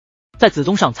在紫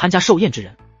宗上参加寿宴之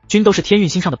人，均都是天运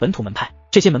星上的本土门派。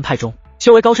这些门派中，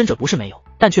修为高深者不是没有，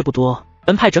但却不多。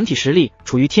本派整体实力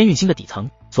处于天运星的底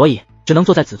层，所以只能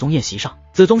坐在紫宗宴席上。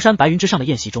紫宗山白云之上的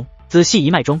宴席中，紫系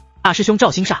一脉中，大师兄赵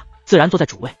星煞自然坐在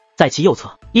主位，在其右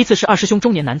侧依次是二师兄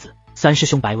中年男子，三师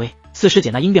兄白薇，四师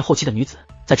姐那应变后期的女子，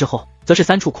在之后则是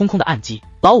3处空空的暗基，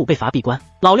老5被罚闭关，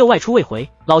老6外出未回，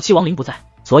老7亡灵不在，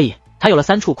所以他有了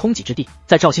3处空寂之地。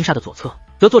在赵星煞的左侧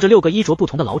则坐着6个衣着不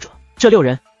同的老者，这6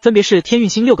人分别是天运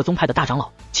星6个宗派的大长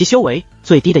老，其修为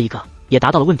最低的一个也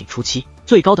达到了问鼎初期，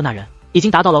最高的那人已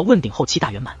经达到了问鼎后期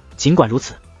大圆满。尽管如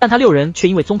此，但他6人却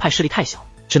因为宗派势力太小，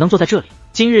只能坐在这里。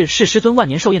今日是师尊万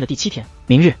年寿宴的第7天，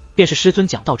明日便是师尊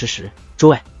讲道之时。诸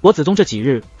位，我紫宗这几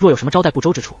日若有什么招待不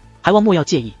周之处，还望莫要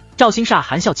介意。赵星煞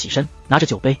含笑起身，拿着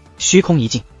酒杯，虚空一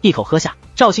静，一口喝下。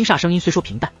赵星煞声音虽说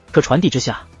平淡，可传递之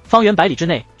下，方圆100里之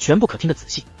内全部可听得仔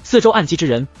细。四周暗基之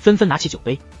人纷纷拿起酒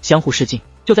杯，相互示敬。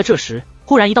就在这时，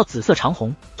忽然一道紫色长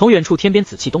虹从远处天边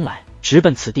紫气东来，直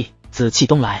奔此地。紫气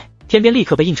东来，天边立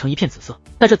刻被映成一片紫色，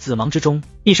在这紫芒之中，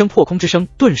一声破空之声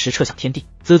顿时彻响天地。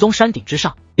紫宗山顶之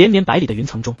上，连绵百里的云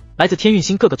层中，来自天运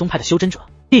星各个宗派的修真者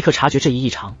立刻察觉这一异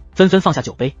常，纷纷放下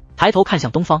酒杯，抬头看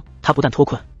向东方。他不但脱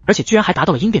困，而且居然还达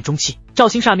到了应变中期。赵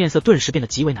星煞面色顿时变得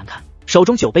极为难看，手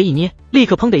中酒杯一捏，立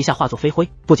刻砰的一下化作飞灰。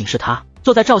不仅是他，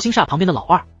坐在赵星煞旁边的老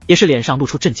2也是脸上露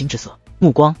出震惊之色，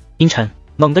目光阴沉，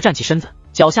猛地站起身子，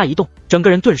脚下一动，整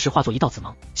个人顿时化作一道紫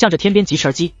芒，向着天边疾驰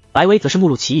而击。白薇则是目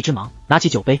露奇异之芒，拿起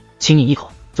酒杯轻饮一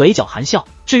口，嘴角含笑。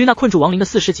至于那困住亡灵的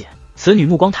四师姐，此女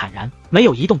目光坦然，没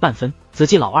有移动半分。仔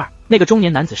细老2那个中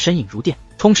年男子身影如电，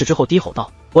通齿之后低吼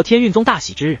道：我天运宗大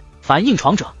喜之日，凡硬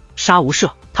闯者杀无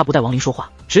赦。他不待亡灵说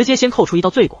话，直接先扣出一道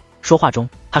罪过。说话中，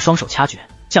他双手掐诀，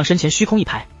向身前虚空一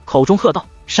拍，口中喝道：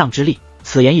上之力。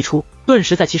此言一出，顿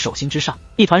时在其手心之上，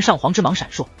一团上黄之芒闪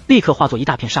烁，立刻化作一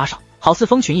大片沙上，好似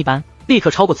蜂群一般，立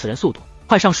刻超过此人速度，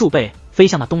快上数倍，飞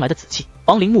向那东来的紫气。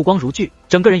亡灵目光如炬，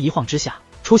整个人一晃之下，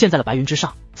出现在了白云之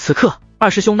上。此刻，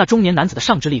二师兄那中年男子的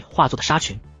上之力化作的沙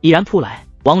群已然扑来，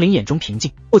亡灵眼中平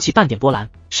静，不起半点波澜，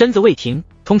身子未停，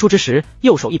冲出之时，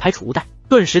右手一拍储物袋，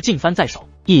顿时劲翻在手，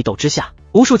一抖之下，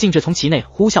无数禁制从其内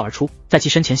呼啸而出，在其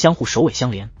身前相互首尾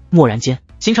相连，蓦然间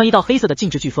形成一道黑色的禁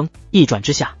制飓风，一转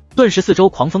之下，顿时四周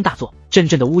狂风大作，阵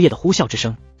阵的呜咽的呼啸之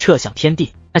声彻响天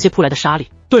地。那些扑来的沙粒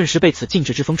顿时被此禁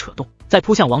制之风扯动，在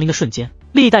扑向亡灵的瞬间，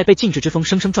历代被禁制之风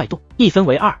生生拽动，一分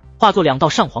为2，化作2道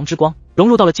上黄之光，融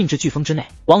入到了禁制飓风之内。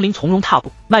亡灵从容踏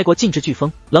步迈过禁制飓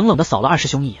风，冷冷地扫了二师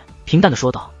兄一眼，平淡地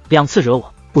说道：2次惹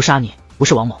我，不杀你不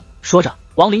是王某。说着，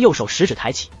亡灵右手食指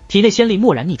抬起，体内仙力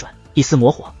蓦然逆转，一丝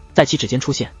魔火在其指尖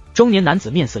出现。中年男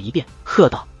子面色一变，喝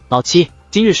道：老七，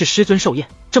今日是师尊寿宴，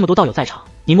这么多道友在场，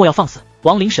你莫要放肆。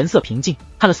亡灵神色平静，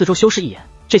看了四周修士一眼，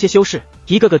这些修士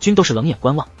一个个均都是冷眼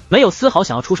观望，没有丝毫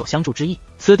想要出手相助之意。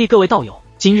此地各位道友，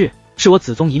今日是我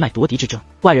紫宗一脉夺嫡之争，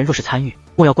外人若是参与，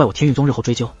莫要怪我天运宗日后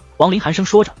追究。亡灵寒声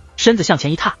说着，身子向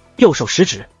前一踏，右手食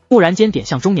指蓦然间点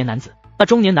向中年男子。那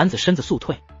中年男子身子速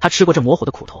退，他吃过这魔火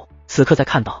的苦头，此刻再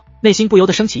看到，内心不由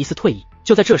得升起一丝退意。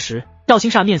就在这时，赵星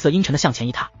煞面色阴沉的向前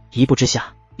一踏，一步之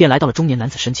下便来到了中年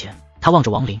男子身前。他望着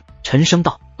亡灵，沉声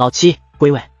道：老七，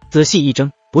归位。仔细一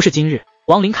怔，不是今日。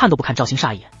亡灵看都不看赵星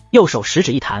煞一眼，右手食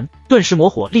指一弹，顿时魔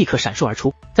火立刻闪烁而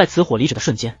出。在此火离指的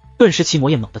瞬间，顿时其魔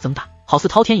焰猛地增大，好似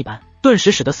滔天一般，顿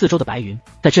时使得四周的白云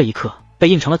在这一刻被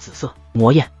映成了紫色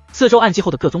魔焰。四周暗记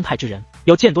后的各宗派之人，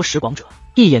有见多识广者，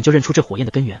一眼就认出这火焰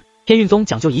的根源。天运宗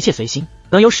讲究一切随心，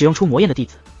能有使用出魔焰的弟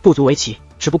子不足为奇，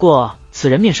只不过此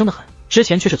人面生得很，之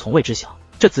前却是从未知晓。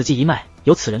这紫季一脉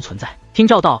有此人存在，听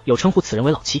赵道有称呼此人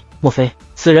为老七，莫非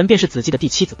此人便是紫季的第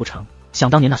7子不成？想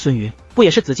当年那孙云不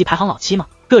也是紫季排行老7吗？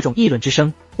各种议论之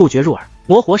声不绝入耳，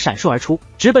魔火闪烁而出，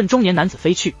直奔中年男子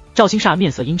飞去。赵星煞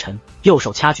面色阴沉，右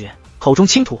手掐诀，口中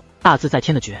轻吐大自在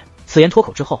天的诀。此言脱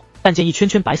口之后，但见一圈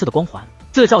圈白色的光环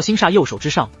自赵星煞右手之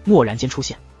上蓦然间出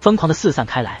现，疯狂的四散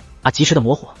开来。疾驰的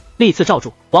魔火历次罩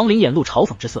住，亡灵眼露嘲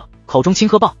讽之色，口中轻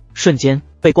喝道：瞬间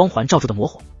被光环罩住的魔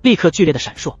火立刻剧烈的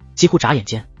闪烁，几乎眨眼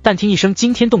间，但听一声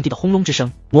惊天动地的轰隆之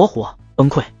声，魔火崩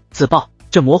溃自爆。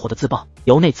这魔火的自爆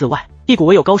由内自外，一股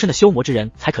唯有高深的修魔之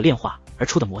人才可炼化而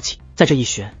出的魔气，在这一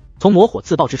旋从魔火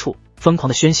自爆之处疯狂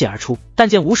的宣泄而出。但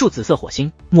见无数紫色火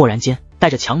星蓦然间带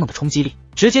着强猛的冲击力，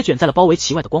直接卷在了包围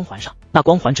其外的光环上。那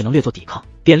光环只能略作抵抗，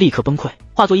便立刻崩溃，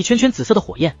化作一圈圈紫色的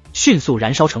火焰，迅速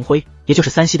燃烧成灰。也就是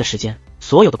3息的时间，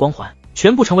所有的光环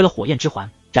全部成为了火焰之环，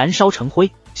燃烧成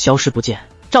灰，消失不见。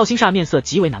赵星煞面色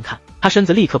极为难看，他身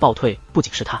子立刻暴退。不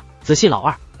仅是他，仔细老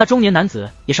2那中年男子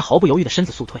也是毫不犹豫的身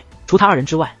子速退。除他2人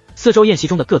之外，四周宴席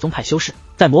中的各宗派修士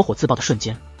在魔火自爆的瞬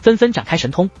间纷纷展开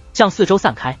神通，向四周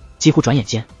散开。几乎转眼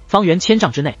间，方圆1000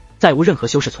丈之内再无任何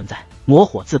修士存在。魔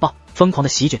火自爆疯狂的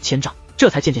席卷1000丈，这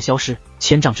才渐渐消失。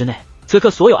千丈之内，此刻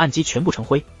所有暗机全部成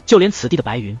灰，就连此地的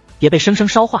白云也被生生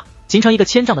烧化，形成一个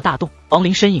千丈的大洞。亡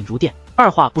灵身影如电，二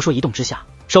话不说移动之下，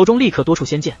手中立刻多处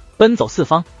仙剑奔走四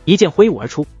方，一剑挥舞而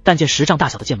出，但见10丈大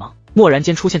小的剑芒蓦然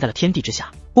间出现在了天地之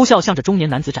下，呼啸向着中年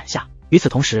男子斩下。与此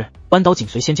同时，弯刀紧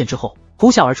随仙剑之后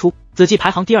呼啸而出，子继排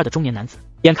行第2的中年男子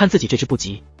眼看自己这只不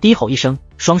及，低吼一声，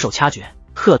双手掐诀，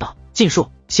喝道：禁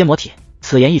术仙魔体。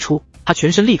此言一出，他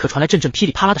全身立刻传来阵阵噼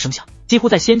里啪啦的声响，几乎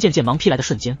在仙剑剑芒劈来的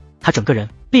瞬间，他整个人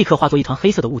立刻化作一团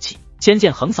黑色的雾气，仙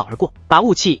剑横扫而过，把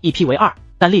雾气一劈为2，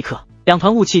但立刻两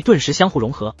团雾气顿时相互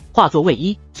融合，化作为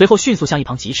一，随后迅速向一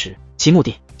旁疾驰，其目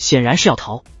的显然是要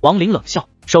逃。亡灵冷笑，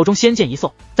手中仙剑一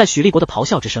扫，在许立国的咆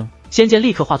哮之声，仙剑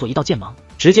立刻化作一道剑芒，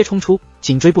直接冲出，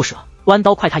紧追不舍，弯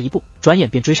刀快他一步，转眼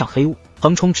便追上黑雾，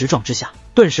横冲直撞之下，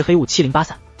顿时黑雾七零八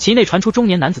散，其内传出中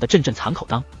年男子的阵阵惨口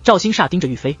当。赵兴煞盯着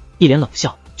玉飞，一脸冷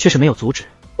笑，却是没有阻止。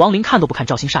亡灵看都不看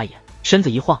赵兴煞一眼，身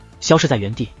子一晃，消失在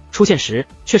原地，出现时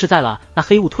却是在了那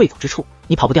黑雾退走之处。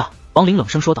你跑不掉！亡灵冷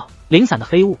声说道。零散的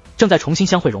黑雾正在重新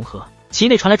相会融合，其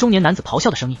内传来中年男子咆哮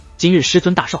的声音：今日师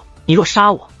尊大寿，你若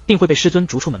杀我，定会被师尊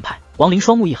逐出门派。亡灵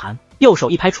双目一寒，右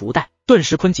手一拍储物袋，顿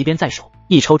时坤极鞭在手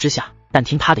一抽之下，但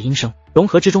听啪的音声，融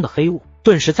合之中的黑雾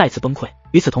顿时再次崩溃。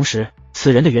与此同时，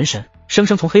此人的元神生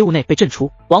生从黑雾内被震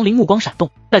出。亡灵目光闪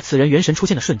动，在此人元神出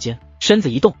现的瞬间，身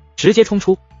子一动，直接冲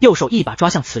出，右手一把抓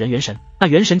向此人元神。那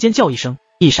元神尖叫一声，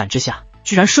一闪之下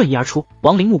居然瞬移而出。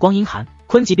亡灵目光阴寒，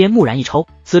坤极鞭蓦然一抽，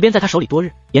此鞭在他手里多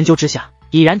日研究之下，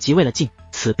已然极为了劲。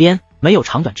此鞭没有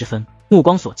长短之分，目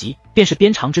光所及便是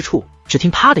鞭长之处。只听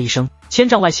啪的一声，千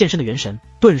丈外现身的元神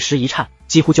顿时一颤，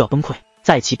几乎就要崩溃，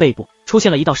在其背部出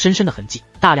现了一道深深的痕迹，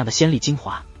大量的仙力精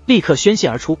华立刻宣泄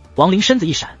而出。亡灵身子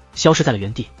一闪，消失在了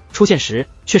原地，出现时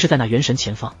却是在那元神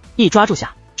前方，一抓住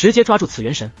下，直接抓住此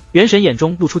元神。元神眼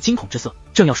中露出惊恐之色，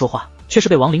正要说话，却是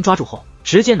被亡灵抓住后，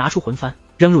直接拿出魂幡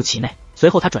扔入其内。随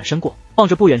后他转身过，望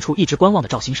着不远处一直观望的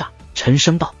赵兴煞，沉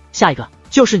声道：下一个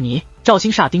就是你。赵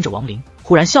兴煞盯着亡灵，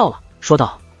忽然笑了，说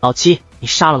道：老七，你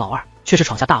杀了老二，却是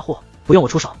闯下大祸，不用我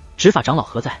出手，执法长老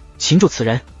何在？擒住此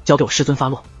人，交给我师尊发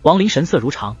落。亡灵神色如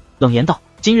常，冷言道：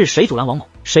今日谁阻拦王某，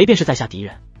谁便是在下敌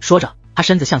人。说着，他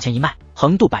身子向前一迈，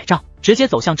横渡100丈，直接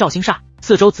走向赵兴煞。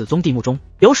四周紫宗地目中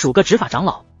有数个执法长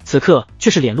老，此刻却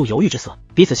是脸露犹豫之色，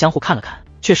彼此相互看了看，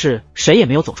却是谁也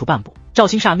没有走出半步。赵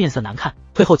兴煞面色难看，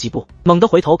退后几步，猛地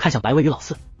回头看向白尾羽老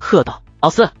四，喝道：老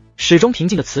四！始终平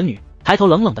静的此女抬头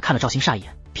冷冷地看了赵兴煞一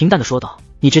眼，平淡地说道：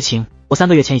你知情，我3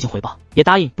个月前已经回报，也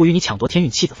答应不与你抢夺天运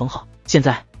妻子封号，现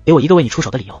在给我一个为你出手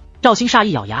的理由。赵兴煞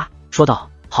一咬牙说道：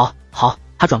好，好。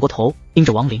他转过头盯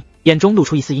着亡灵，眼中露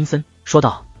出一丝阴森，说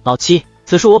道：老七，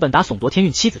此术我本打耸夺天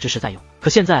运妻子之时再用，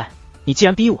可现在你既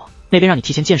然逼我，那便让你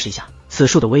提前见识一下此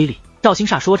术的威力。赵兴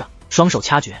煞说着，双手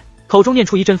掐诀，口中念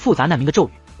出一阵复杂难明的咒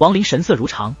语。亡灵神色如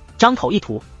常，张口一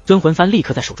吐，尊魂幡立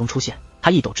刻在手中出现。他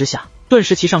一抖之下，顿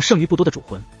时其上剩余不多的主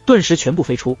魂顿时全部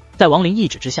飞出，在亡灵一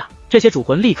指之下，这些主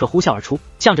魂立刻呼啸而出，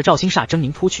向着赵兴煞狰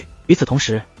狞扑去。与此同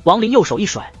时，亡灵右手一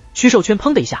甩，驱兽圈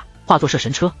砰的一下化作射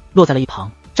神车，落在了一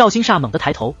旁。赵兴煞猛地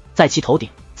抬头，在其头顶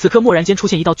此刻蓦然间出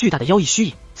现一道巨大的妖异虚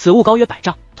影，此物高约100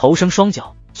丈，头生双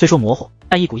角，虽说模糊，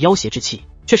但一股妖邪之气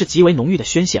却是极为浓郁的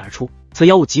宣泄而出。此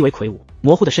妖物极为魁梧，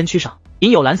模糊的身躯上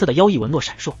隐有蓝色的妖异纹络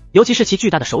闪烁，尤其是其巨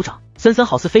大的手掌，森森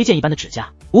好似飞剑一般的指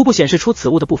甲，无不显示出此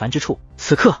物的不凡之处。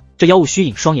此刻这妖物虚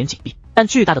影双眼紧闭，但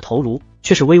巨大的头颅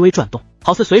却是微微转动，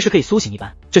好似随时可以苏醒一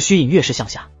般。这虚影越是向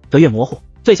下，则越模糊，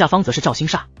最下方则是赵兴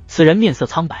煞，此人面色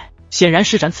苍白，显然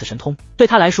施展此神通对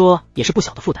他来说也是不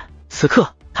小的负担。此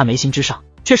刻他眉心之上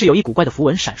却是有一古怪的符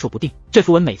文闪烁不定，这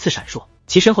符文每次闪烁，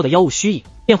其身后的妖物虚影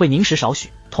便会凝实少许，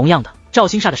同样的，赵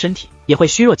兴煞的身体也会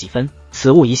虚弱几分。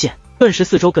此物一现，顿时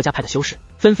四周各家派的修士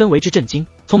纷纷为之震惊，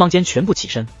匆忙间全部起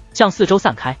身向四周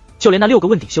散开，就连那6个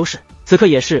问鼎修士此刻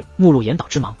也是目露眼倒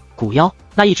之芒。古妖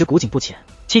那一直古井不浅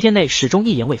，7天内始终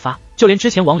一言未发，就连之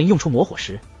前亡灵用出魔火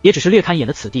时，也只是略看一眼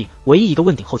的此地唯一一个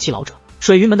问鼎后期老者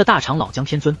水云门的大长老江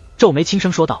天尊，皱眉轻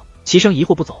声说道，其声疑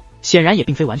惑不走，显然也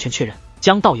并非完全确认。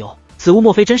江道友，此物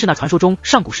莫非真是那传说中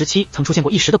上古时期曾出现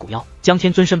过一时的古妖？江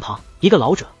天尊身旁一个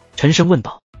老者沉声问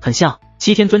道。很像。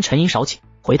七天尊沉吟少顷，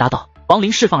回答道。亡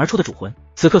灵释放而出的主魂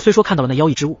此刻虽说看到了那妖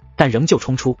异之物，但仍旧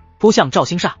冲出扑向赵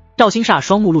兴煞。赵兴煞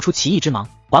双目露出奇异之芒，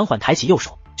缓缓抬起右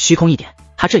手，虚空一点，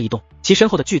他这一动，其身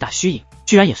后的巨大虚影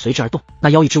居然也随之而动。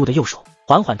那妖异之物的右手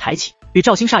缓缓抬起，与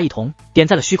赵兴煞一同点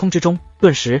在了虚空之中，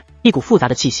顿时一股复杂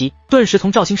的气息顿时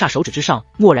从赵兴煞手指之上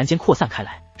蓦然间扩散开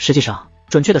来。实际上，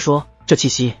准确的说，这气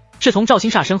息是从赵兴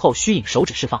煞身后虚影手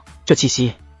指释放，这气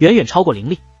息远远超过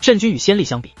灵力，甚均与仙力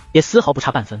相比，也丝毫不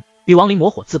差半分，与亡灵魔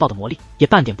火自爆的魔力也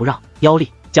半点不让。妖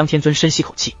力。江天尊深吸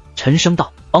口气，沉声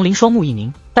道。亡灵双目一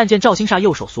凝，但见赵兴煞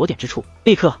右手所点之处，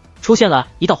立刻出现了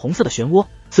一道红色的漩涡，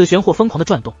此漩涡疯狂的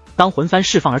转动，当魂幡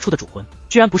释放而出的主魂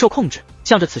居然不受控制，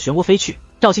向着此漩涡飞去。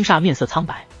赵兴煞面色苍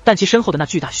白，但其身后的那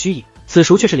巨大虚影，此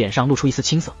时却是脸上露出一丝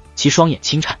青色，其双眼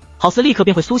轻颤，好似立刻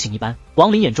便会苏醒一般。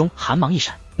王林眼中寒芒一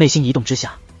闪，内心一动之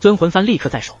下，尊魂幡立刻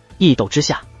在手，一抖之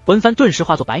下，魂幡顿时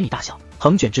化作100米大小，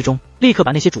横卷之中，立刻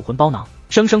把那些主魂包囊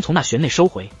生生从那漩内收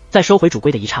回。在收回主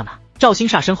龟的一刹那，赵兴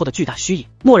煞身后的巨大虚影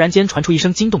蓦然间传出一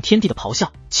声惊动天地的咆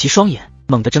哮，其双眼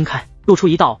猛地睁开，露出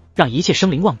一道让一切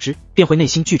生灵望之便会内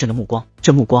心巨震的目光。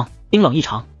这目光冰冷异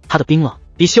常，他的冰冷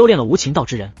比修炼了无情道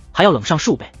之人还要冷上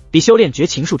数倍，比修炼绝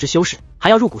情术之修士还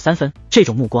要入骨3分。这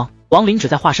种目光，王林只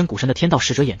在化身古神的天道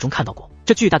使者眼中看到过。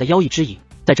这巨大的妖异之影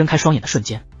在睁开双眼的瞬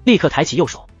间，立刻抬起右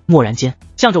手，蓦然间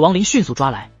向着王林迅速抓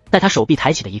来。待他手臂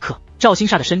抬起的一刻，赵兴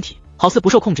煞的身体好似不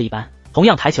受控制一般，同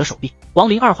样抬起了手臂。王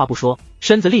林二话不说，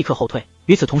身子立刻后退，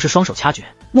与此同时双手掐诀，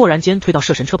蓦然间推到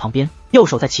摄神车旁边，右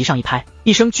手在其上一拍，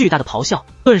一声巨大的咆哮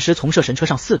顿时从摄神车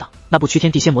上4档，那部驱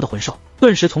天地仙魔的魂兽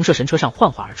顿时从摄神车上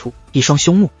幻化而出，一双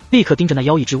凶目立刻盯着那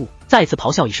妖异之物，再次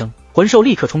咆哮一声，魂兽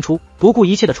立刻冲出，不顾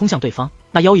一切的冲向对方。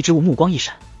那妖异之物目光一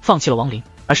闪，放弃了王林，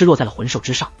而是落在了魂兽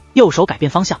之上，右手改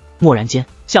变方向，蓦然间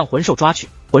向魂兽抓去。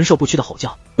魂兽不屈的吼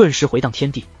叫顿时回荡天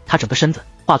地，他整个身子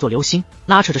化作流星，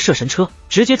拉扯着摄神车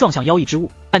直接撞向妖异之物。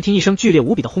但听一声剧烈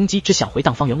无比的轰击之响回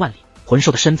荡方圆万里，魂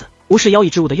兽的身子无视妖异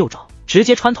之物的右爪，直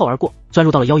接穿透而过，钻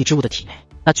入到了妖异之物的体内。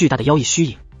那巨大的妖异虚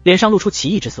影脸上露出奇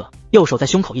异之色，右手在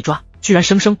胸口一抓，居然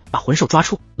生生把魂兽抓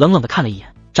出，冷冷的看了一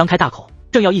眼，张开大口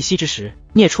正要一吸之时，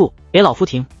孽畜，给老夫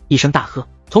停！一声大喝，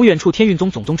从远处天运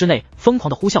宗总宗之内疯狂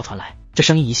的呼啸传来。这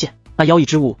声音一现，那妖异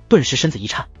之物顿时身子一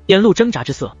颤，眼露挣扎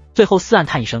之色，最后暗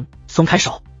叹一声，松开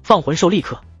手，放魂兽。立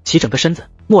刻其整个身子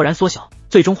蓦然缩小，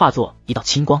最终化作一道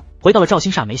青光，回到了赵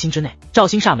兴煞眉心之内。赵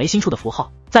兴煞眉心处的符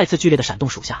号再次剧烈的闪动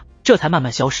数下，这才慢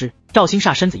慢消失。赵兴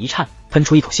煞身子一颤，喷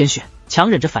出一口鲜血，强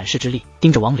忍着反噬之力，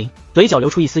盯着王林，嘴角流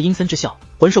出一丝阴森之笑。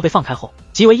魂兽被放开后，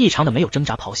极为异常的没有挣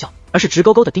扎咆哮，而是直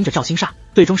勾勾的盯着赵兴煞，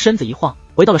最终身子一晃，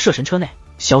回到了摄神车内，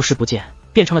消失不见，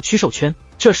变成了驱兽圈。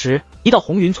这时一道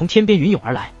红云从天边云涌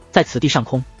而来，在此地上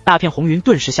空，大片红云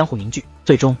顿时相互凝聚，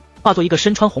最终化作一个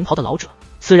身穿红袍的老者。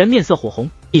此人面色火红，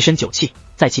一身酒气，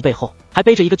在其背后还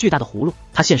背着一个巨大的葫芦。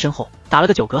他现身后打了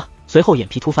个9嗝，随后眼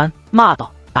皮突翻，骂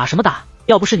道：打什么打？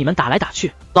要不是你们打来打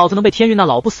去，老子能被天运那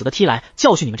老不死的踢来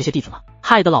教训你们这些弟子吗？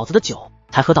害得老子的酒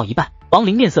才喝到一半。王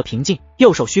林面色平静，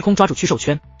右手虚空抓住驱兽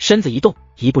圈，身子一动，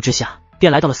一步之下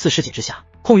便来到了4师姐之下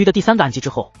空余的第3个暗基之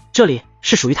后，这里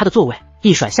是属于他的座位。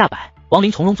一甩下摆，王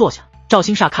林从容坐下。赵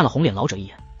兴煞看了红脸老者一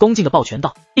眼，恭敬的抱拳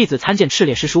道：弟子参见赤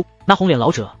烈师叔。那红脸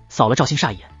老者扫了赵兴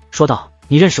煞一眼，说道：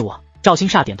你认识我？赵兴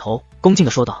煞点头，恭敬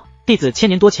的说道：弟子1000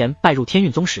年多前拜入天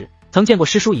运宗时，曾见过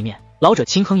师叔一面。老者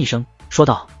轻哼一声，说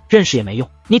道：认识也没用，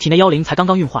你体内妖灵才刚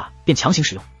刚运化，便强行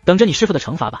使用，等着你师父的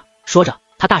惩罚吧。说着，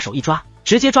他大手一抓，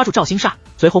直接抓住赵兴煞，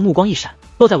随后目光一闪，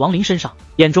落在王林身上，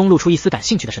眼中露出一丝感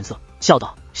兴趣的神色，笑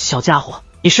道：小家伙，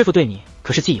你师父对你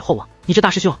可是寄以厚望，你这大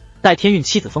师兄在天运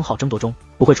7子封号争夺中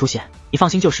不会出现，你放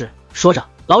心就是。说着，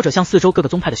老者向4周各个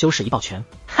宗派的修士一抱拳，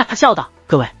哈哈笑道：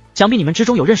各位，想必你们之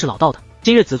中有认识老道的，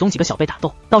今日子宗几个小辈打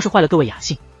斗，倒是坏了各位雅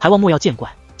兴，还望莫要见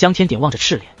怪。江天典望着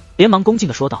赤烈，连忙恭敬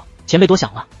地说道：前辈多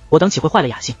想了，我等岂会坏了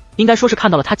雅兴？应该说是看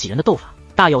到了他几人的斗法，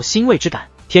大有欣慰之感。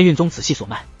天运宗子系所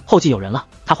脉，后继有人了。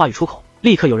他话语出口，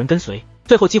立刻有人跟随，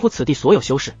最后几乎此地所有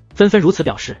修士纷纷如此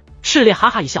表示。赤烈哈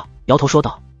哈一笑，摇头说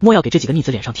道：莫要给这几个逆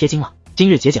子脸上贴金了，今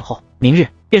日节俭后，明日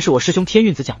便是我师兄天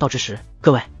运子讲道之时，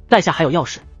各位在下还有要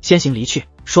事，先行离去。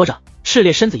说着，赤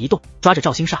烈身子一动，抓着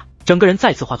赵兴煞，整个人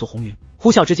再次化作红云，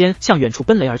呼啸之间向远处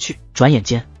奔雷而去，转眼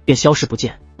间便消失不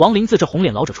见。王林自这红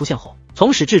脸老者出现后，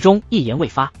从始至终一言未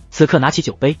发，此刻拿起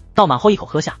酒杯，倒满后一口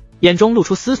喝下，眼中露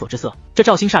出思索之色。这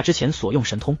赵兴煞之前所用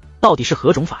神通到底是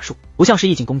何种法术？不像是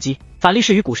意境攻击，反例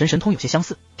是与古神神通有些相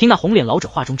似。听那红脸老者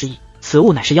话中之意，此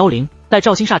物乃是妖灵，在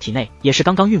赵兴煞体内也是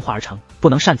刚刚运化而成，不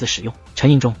能擅自使用。沉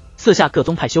吟中，四下各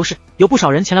宗派修士有不少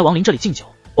人前来王林这里敬酒。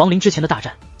王林之前的大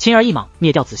战，轻而易莽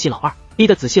灭掉子系老二，逼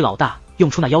得子系老大用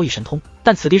出那妖异神通，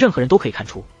但此地任何人都可以看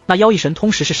出，那妖异神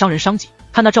通实是伤人伤己。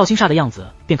看那赵兴煞的样子，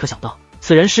便可想到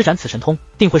此人施展此神通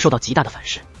定会受到极大的反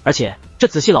噬，而且这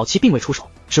子系老七并未出手，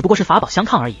只不过是法宝相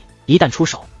抗而已。一旦出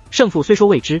手，胜负虽说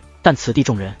未知，但此地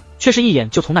众人却是一眼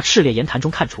就从那炽烈言谈中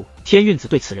看出天运子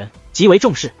对此人极为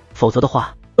重视，否则的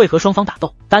话，为何双方打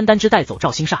斗，单单只带走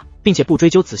赵兴煞，并且不追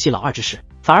究子系老二之事，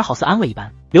反而好似安慰一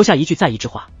般，留下一句在意之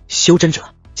话：修真者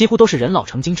几乎都是人老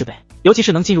成精之辈，尤其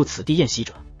是能进入此地宴席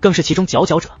者，更是其中佼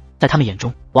佼者。在他们眼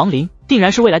中，王林定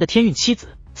然是未来的天运七子，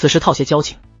此时套些交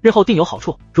情，日后定有好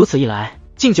处。如此一来，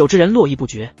敬酒之人络绎不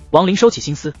绝。王林收起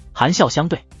心思，含笑相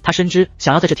对。他深知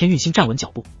想要在这天运星站稳脚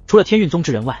步，除了天运宗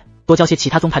之人外，多交些其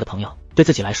他宗派的朋友，对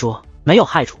自己来说没有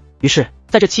害处。于是，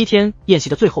在这7天宴席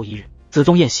的最后一日，紫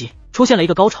宗宴席出现了一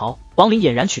个高潮，王林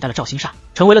俨然取代了赵兴煞，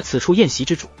成为了此处宴席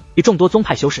之主，与众多宗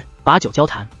派修士把酒交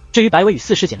谈。至于白薇与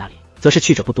四师姐那里，则是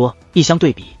去者不多，一相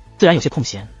对比，自然有些空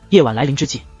闲。夜晚来临之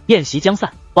际，宴席将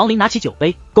散，王林拿起酒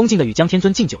杯，恭敬地与江天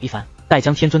尊敬酒一番。待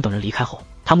江天尊等人离开后，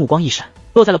他目光一闪，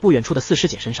落在了不远处的四师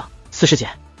姐身上。四师姐，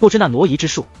不知那挪移之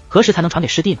术何时才能传给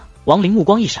师弟呢？王林目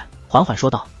光一闪，缓缓说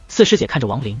道。四师姐看着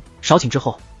王林，少顷之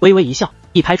后，微微一笑，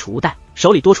一拍储物袋，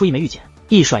手里多出一枚玉简，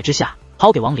一甩之下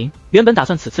抛给王林。原本打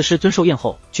算此次师尊寿宴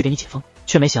后去给你解封，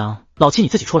却没想老七你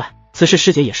自己出来。此事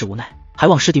师姐也是无奈，还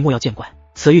望师弟莫要见怪。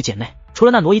此玉简内除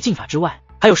了那挪移禁法之外，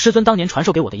还有师尊当年传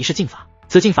授给我的一式禁法。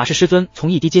此禁法是师尊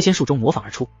从一滴接仙术中模仿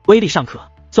而出，威力尚可，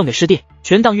送给师弟，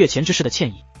全当月前之事的歉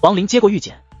意。王林接过玉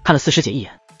简，看了四师姐一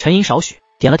眼，沉吟少许，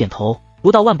点了点头。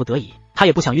不到万不得已，他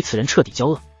也不想与此人彻底交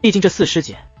恶。毕竟这四师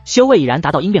姐修为已然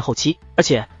达到应变后期，而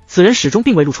且此人始终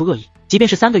并未露出恶意，即便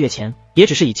是3个月前，也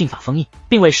只是以禁法封印，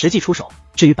并未实际出手。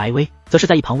至于白薇，则是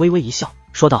在一旁微微一笑，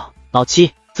说道：“老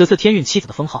七，此次天运妻子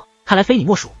的封号，看来非你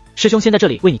莫属。师兄先在这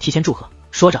里为你提前祝贺。”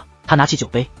说着，他拿起酒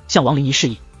杯，向王林一示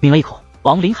意，抿了一口。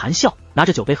王林含笑拿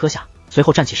着酒杯喝下，随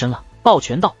后站起身了，抱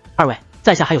拳道：“二位，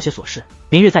在下还有些琐事，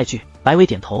明日再聚。”白薇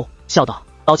点头，笑道：“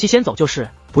老七先走就是，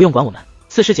不用管我们。”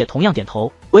四师姐同样点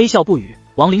头，微笑不语。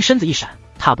王林身子一闪，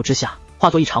踏步之下化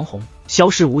作一长虹，消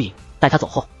失无影。待他走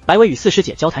后，白薇与四师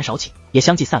姐交谈少顷，也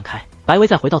相继散开。白薇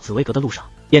在回到紫薇阁的路上，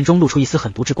眼中露出一丝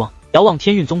狠毒之光，遥望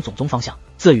天运宗总宗方向，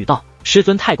自语道：“师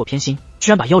尊太过偏心，居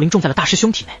然把妖灵种在了大师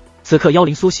兄体内。此刻妖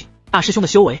灵苏醒，大师兄的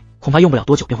修为恐怕用不了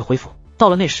多久便会恢复。到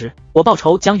了那时，我报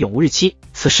仇将永无日期，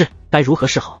此事该如何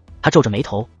是好？”他皱着眉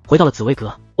头回到了紫薇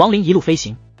阁。王林一路飞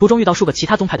行，途中遇到数个其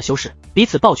他宗派的修士，彼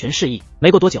此抱拳示意。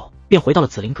没过多久，便回到了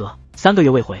紫灵阁。3个月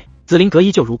未回，紫灵阁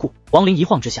依旧如故。王林一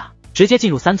晃之下，直接进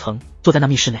入3层，坐在那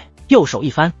密室内，右手一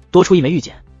翻，多出一枚玉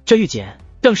简。这玉简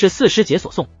正是四师姐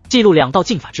所送，记录2道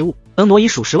禁法之物，能挪移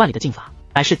数10万里的禁法，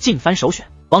乃是禁番首选。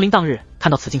王林当日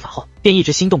看到此禁法后，便一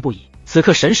直心动不已。此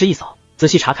刻神识一扫，仔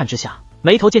细查看之下，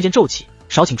眉头渐渐皱起。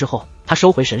少顷之后，他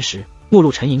收回神识，目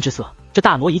露沉吟之色。这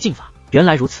大挪移禁法原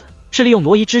来如此，是利用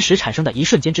挪移之时产生的一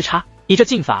瞬间之差，以这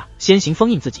禁法先行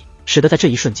封印自己，使得在这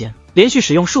一瞬间连续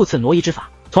使用数次挪移之法，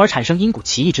从而产生阴谷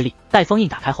奇异之力。待封印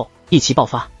打开后，一齐爆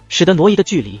发，使得挪移的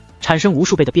距离产生无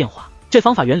数倍的变化。这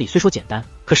方法原理虽说简单，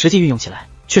可实际运用起来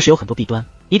确实有很多弊端。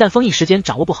一旦封印时间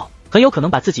掌握不好，很有可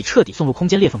能把自己彻底送入空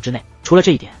间裂缝之内。除了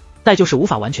这一点，再就是无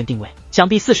法完全定位。想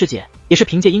必四师姐也是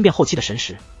凭借应变后期的神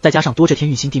识，再加上多这天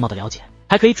运星地貌的了解，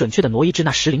还可以准确的挪移至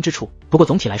那时灵之处。不过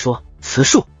总体来说，此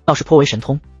术倒是颇为神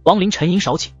通。王林沉吟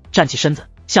少顷，站起身子，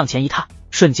向前一踏，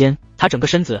瞬间他整个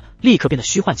身子立刻变得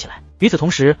虚幻起来。与此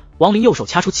同时，王林右手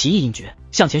掐出奇异印诀，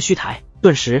向前虚抬，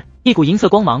顿时一股银色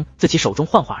光芒自其手中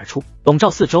幻化而出，笼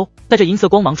罩四周。在这银色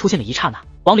光芒出现的一刹那，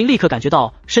王林立刻感觉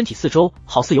到身体四周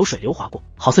好似有水流划过，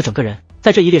好似整个人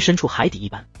在这一列深处海底一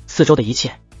般，四周的一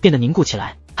切变得凝固起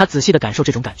来。他仔细地感受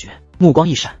这种感觉，目光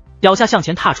一闪，脚下向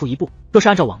前踏出一步。若是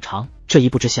按照往常，这一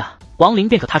步之下，王林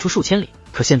便可踏出数千里。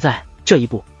可现在这一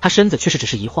步，他身子却是只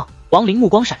是一晃。王林目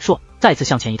光闪烁，再次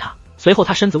向前一踏，随后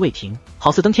他身子未停，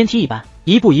好似登天梯一般，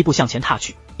一步一步向前踏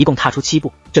去，一共踏出7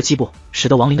步。这7步使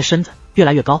得王林的身子越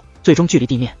来越高，最终距离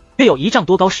地面约有1丈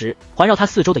多高时，环绕他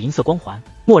四周的银色光环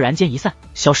蓦然间一散，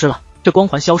消失了。这光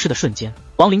环消失的瞬间，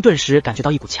王林顿时感觉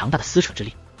到一股强大的撕扯之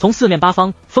力从四面八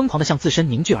方疯狂地向自身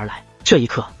凝聚而来。这一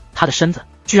刻，他的身子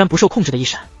居然不受控制的一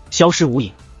闪，消失无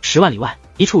影。10万里外，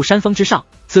一处山峰之上，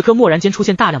此刻蓦然间出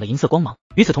现大量的银色光芒。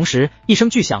与此同时，一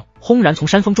声巨响轰然从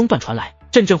山峰中段传来，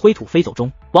阵阵灰土飞走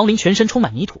中，王林全身充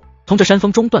满泥土，从这山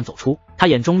峰中段走出。他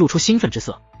眼中露出兴奋之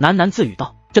色，喃喃自语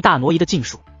道：“这大挪移的禁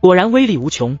术果然威力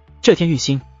无穷，这天运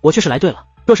星我却是来对了。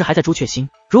若是还在朱雀星，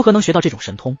如何能学到这种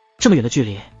神通？这么远的距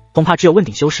离，恐怕只有问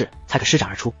鼎修士才可施展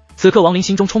而出。”此刻王林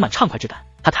心中充满畅快之感，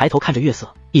他抬头看着月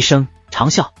色，一声长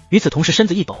啸，与此同时身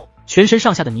子一抖，全身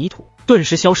上下的泥土顿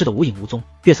时消失得无影无踪。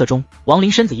月色中，王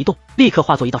林身子一动，立刻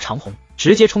化作一道长虹，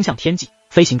直接冲向天际。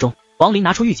飞行中，王林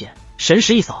拿出玉简，神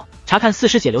识一扫，查看四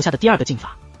师姐留下的第2个禁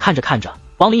法。看着看着，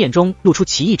王林眼中露出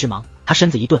奇异之芒，他身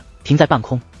子一顿，停在半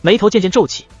空，眉头渐渐皱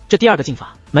起。这第2个禁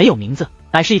法没有名字，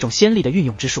乃是一种仙力的运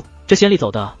用之术。这仙力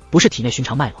走的不是体内寻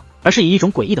常脉络，而是以一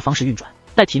种诡异的方式运转，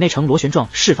在体内呈螺旋状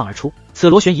释放而出。此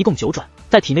螺旋一共9转，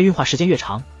在体内运化时间越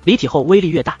长，离体后威力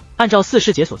越大。按照四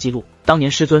师姐所记录，当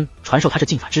年师尊传授他这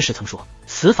禁法之时曾说，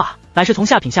此法乃是从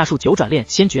下品下术9转炼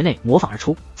仙诀内模仿而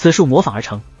出，此术模仿而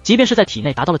成，即便是在体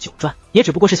内达到了9转，也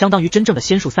只不过是相当于真正的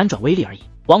仙术3转威力而已。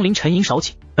王林沉吟少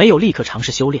顷，没有立刻尝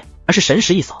试修炼，而是神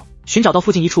识一扫，寻找到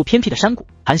附近一处偏僻的山谷，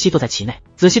盘膝坐在其内，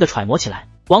仔细的揣摩起来。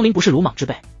王林不是鲁莽之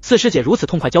辈，四师姐如此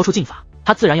痛快交出禁法，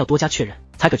他自然要多加确认，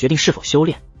才可决定是否修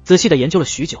炼。仔仔细的研究了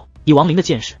许久，以王林的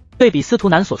见识对比司徒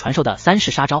南所传授的3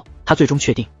式杀招，他最终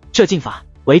确定这劲法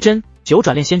为真。九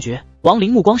转炼仙诀，王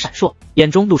林目光闪烁，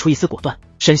眼中露出一丝果断，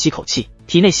深吸口气，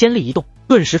体内仙力一动，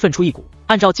顿时分出一股，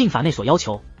按照劲法内所要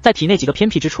求，在体内几个偏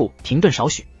僻之处停顿少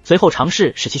许，随后尝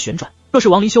试使其旋转。若是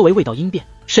王林修为未到因变，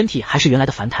身体还是原来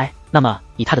的凡胎，那么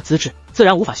以他的资质，自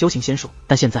然无法修行仙术。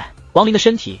但现在王林的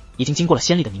身体已经经过了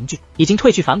仙力的凝聚，已经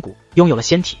褪去凡骨，拥有了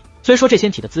仙体。虽说这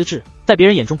仙体的资质在别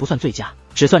人眼中不算最佳，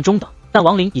只算中等，但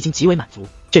王林已经极为满足。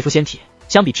这副仙体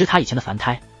相比之他以前的凡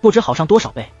胎，不知好上多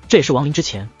少倍。这也是王林之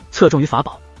前侧重于法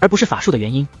宝而不是法术的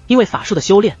原因，因为法术的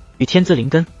修炼与天资灵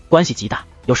根关系极大，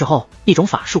有时候一种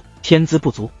法术天资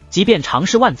不足，即便尝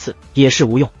试万次也是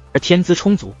无用，而天资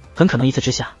充足，很可能一次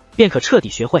之下便可彻底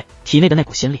学会。体内的那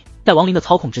股仙力在王林的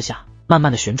操控之下慢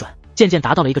慢的旋转，渐渐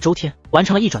达到了一个周天，完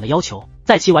成了一转的要求。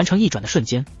在其完成一转的瞬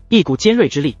间，一股尖锐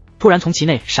之力突然从其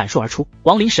内闪烁而出，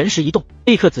王林神识一动，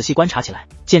立刻仔细观察起来。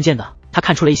渐渐的，他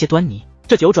看出了一些端倪，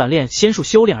这九转炼仙术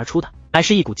修炼而出的乃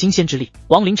是一股精仙之力。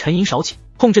王林沉吟少顷，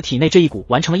控制体内这一股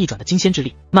完成了一转的精仙之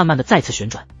力，慢慢的再次旋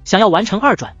转，想要完成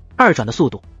二转。二转的速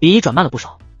度比一转慢了不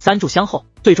少，3炷相后，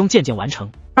最终渐渐完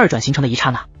成。二转形成的一刹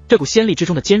那，这股仙力之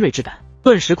中的尖锐之感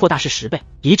顿时扩大是10倍，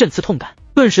一阵刺痛感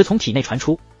顿时从体内传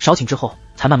出，少顷之后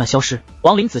才慢慢消失。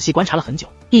王林仔细观察了很久，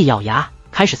一咬牙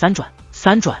开始3转。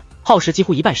3转耗时几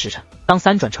乎1半时辰。当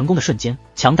3转成功的瞬间，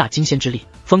强大精仙之力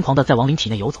疯狂的在王林体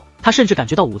内游走，他甚至感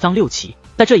觉到五脏六腑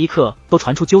在这一刻都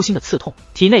传出揪心的刺痛，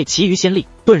体内其余仙力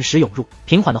顿时涌入，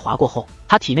平缓的划过后，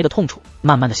他体内的痛楚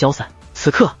慢慢的消散。此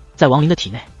刻在王林的体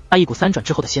内，那一股3转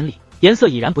之后的仙力颜色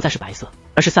已然不再是白色，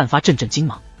而是散发阵阵金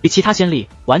芒，与其他仙力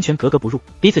完全格格不入，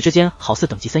彼此之间好似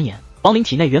等级森严。王林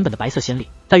体内原本的白色仙力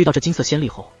在遇到这金色仙力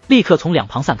后，立刻从两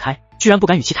旁散开，居然不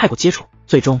敢与其太过接触。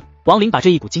最终王林把这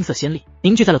一股金色仙力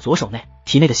凝聚在了左手内，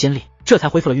体内的仙力这才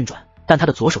恢复了运转，但他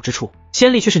的左手之处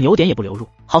仙力却是扭点也不流入，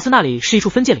好似那里是一处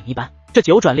分界岭一般。这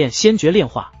九转炼仙诀炼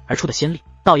化而出的仙力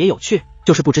倒也有趣，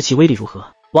就是不知其威力如何。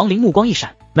王林目光一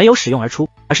闪，没有使用而出，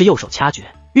而是右手掐诀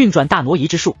运转大挪移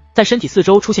之术，在身体四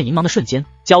周出现银芒的瞬间，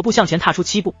脚步向前踏出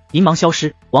7步，银芒消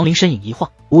失，王林身影一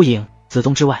晃，无影，紫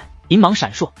宗之外银芒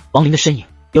闪烁，王林的身影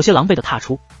有些狼狈的踏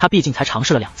出，他毕竟才尝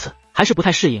试了2次，还是不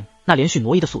太适应那连续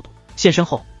挪移的速度。现身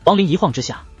后，王林一晃之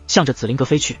下向着紫灵阁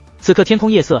飞去。此刻天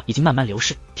空夜色已经慢慢流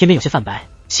逝，天边有些泛白，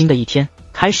新的一天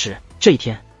开始。这一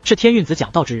天是天运子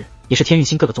讲道之日，也是天运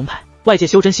星各个宗派外界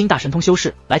修真星大神通修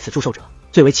士来此祝寿者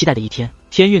最为期待的一天。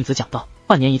天运子讲道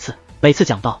半年一次，每次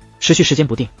讲道持续时间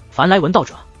不定，凡来闻道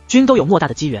者均都有莫大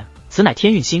的机缘。此乃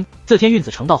天运星自天运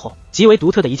子成道后极为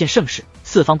独特的一件盛事，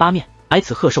四方八面来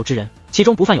此贺寿之人，其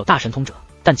中不犯有大神通者，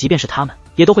但即便是他们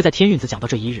也都会在天运子讲道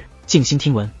这一日静心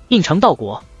听闻，应成道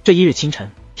果。这一日清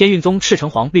晨，天运宗赤橙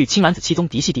黄绿青蓝紫7宗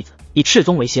嫡系弟子以赤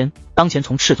宗为先，当前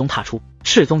从赤宗踏出。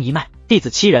赤宗一脉弟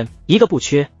子7人，一个不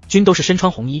缺，均都是身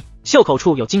穿红衣，袖口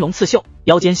处有金龙刺绣，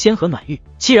腰间仙河暖玉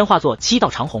，7人化作7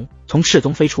道长虹，从赤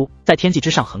宗飞出，在天际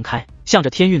之上横开，向着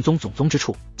天运宗总宗之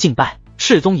处敬拜。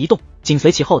赤宗一动，紧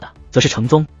随其后的则是橙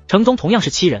宗，橙宗同样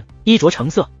是7人，衣着橙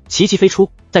色，齐齐飞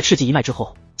出，在赤际一脉之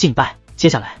后敬拜。接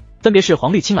下来分别是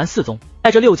黄绿青蓝4宗，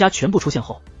待这6家全部出现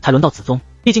后，才轮到紫宗。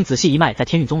毕竟紫系一脉在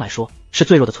天运宗来说是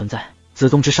最弱的存在，紫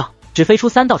宗之上只飞出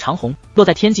3道长虹，落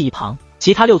在天际一旁。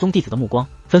其他6宗弟子的目光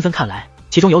纷纷看来，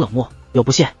其中有冷漠，有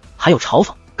不屑，还有嘲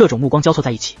讽，各种目光交错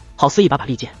在一起，好似一把把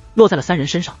利剑落在了3人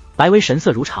身上。白薇神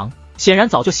色如常，显然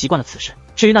早就习惯了此事。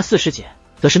至于那4师姐，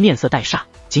则是面色带煞，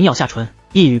紧咬下唇，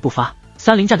一语不发。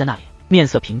三灵站在那里，面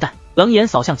色平淡，冷眼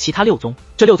扫向其他6宗。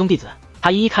这6宗弟子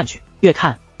他一一看去，越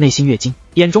看内心越惊，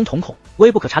眼中瞳孔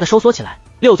微不可察的收缩起来。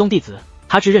6宗弟子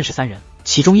他只认识3人，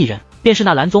其中1人便是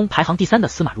那蓝宗排行第3的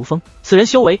司马如风，此人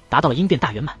修为达到了应变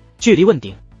大圆满，距离问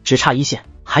鼎只差1线。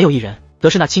还有1人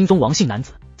则是那青宗王姓男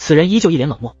子，此人依旧一脸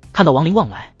冷漠，看到王林望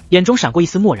来，眼中闪过一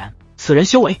丝漠然。此人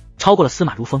修为超过了司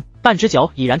马如风，半只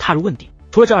脚已然踏入问鼎。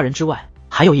除了这2人之外，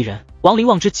还有1人王林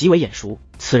望之极为眼熟，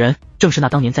此人正是那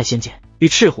当年在仙界与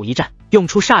赤虎一战用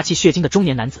出煞气血精的中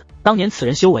年男子。当年此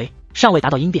人修为尚未达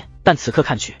到应变，但此刻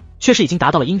看去却是已经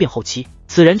达到了应变后期。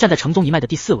此人站在橙宗一脉的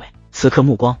第4位，此刻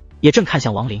目光也正看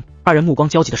向王林。2人目光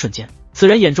交集的瞬间，此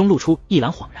人眼中露出一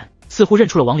览恍然，似乎认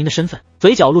出了王林的身份，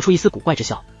嘴角露出一丝古怪之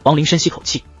笑。王林深吸口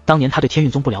气，当年他对天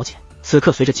运宗不了解，此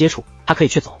刻随着接触，他可以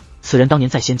确走，此人当年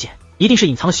在仙界一定是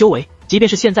隐藏了修为，即便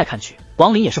是现在看去，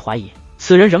王林也是怀疑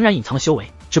此人仍然隐藏了修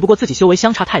为，只不过自己修为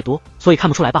相差太多，所以看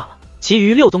不出来罢了。其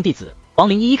余6宗弟子，王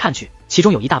林一一看去，其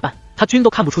中有一大半他均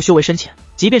都看不出修为深浅，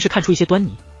即便是看出一些端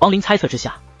倪，王林猜测之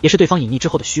下，也是对方隐匿之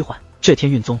后的虚幻。这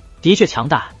天运宗的确强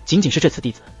大，仅仅是这次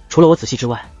弟子，除了我仔细之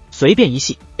外，随便一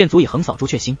系便足以横扫朱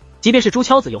雀星，即便是朱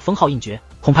敲子有封号印诀，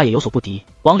恐怕也有所不敌。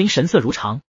王林神色如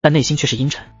常，但内心却是阴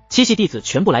沉。七系弟子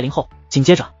全部来临后，紧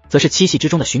接着则是七系之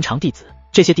中的寻常弟子。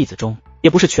这些弟子中，也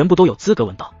不是全部都有资格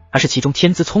闻道，而是其中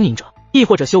天资聪颖者，亦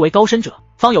或者修为高深者，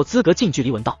方有资格近距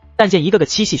离闻道。但见一个个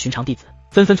七系寻常弟子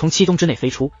纷纷从七宗之内飞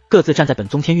出，各自站在本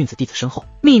宗天运子弟子身后，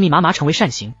密密麻麻成为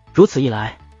扇形。如此一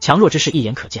来，强弱之势一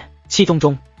眼可见。七宗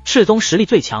中，赤宗实力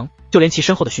最强，就连其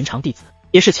身后的寻常弟子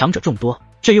也是强者众多。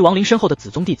至于王林身后的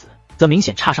紫宗弟子，则明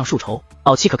显差上数筹。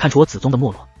老七可看出我紫宗的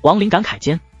没落。王林感慨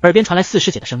间，耳边传来四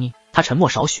师姐的声音，他沉默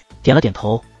少许，点了点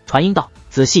头，传音道：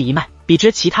仔细一脉，比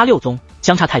之其他六宗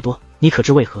相差太多，你可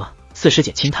知为何？四师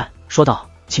姐轻叹说道：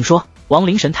请说。王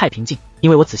林神态平静，因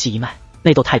为我仔细一脉，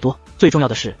内斗太多，最重要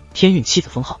的是天运七子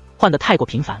封号换得太过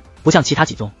频繁，不像其他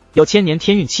几宗有千年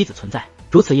天运七子存在。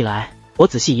如此一来，我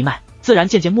仔细一脉自然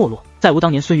渐渐没落，再无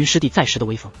当年孙云师弟在时的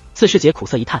威风。四师姐苦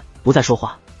涩一叹，不再说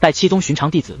话。待七宗寻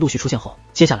常弟子陆续出现后，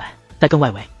接下来在更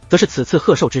外围则是此次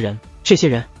贺寿之人。这些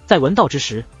人在闻道之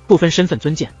时，不分身份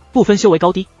尊贱，不分修为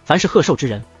高低，凡是贺寿之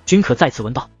人均可再次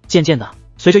闻道。渐渐的，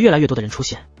随着越来越多的人出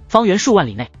现，方圆数万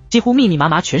里内几乎密密麻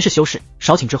麻全是修士。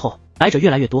少顷之后，来者越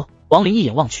来越多，王林一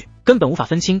眼望去，根本无法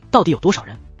分清到底有多少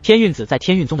人。天运子在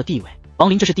天运宗的地位，王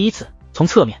林这是第一次从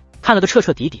侧面看了个彻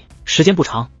彻底底。时间不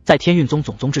长，在天运宗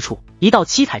总宗之处，一道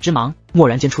七彩之芒蓦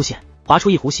然间出现，划出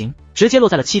一弧形，直接落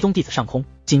在了七宗弟子上空。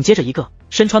紧接着一个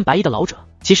身穿白衣的老者，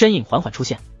其身影缓缓出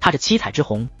现，踏着七彩之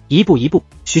虹，一步一步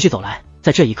徐徐走来。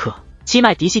在这一刻，七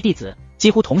脉嫡系弟子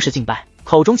几乎同时敬拜，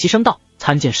口中齐声道：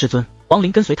参见师尊。王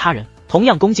林跟随他人同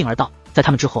样恭敬而道。在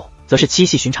他们之后，则是七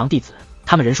系寻常弟子，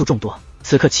他们人数众多，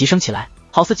此刻齐声起来，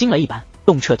好似惊雷一般，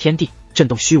动彻天地，震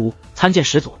动虚无。参见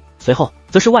始祖。随后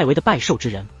则是外围的拜寿之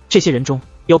人，这些人中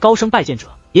有高声拜见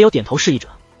者，也有点头示意者。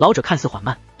老者看似缓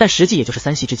慢，但实际也就是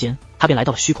3息之间，他便来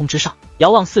到了虚空之上，遥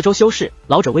望四周修士。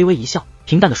老者微微一笑，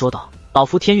平淡地说道：老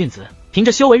夫天运子，凭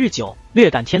着修为日久，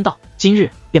略感天道，今日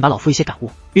便把老夫一些感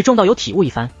悟与众道友体悟一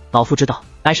番。老夫之道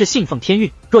乃是信奉天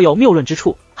运，若有谬论之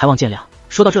处，还望见谅。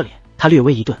说到这里，他略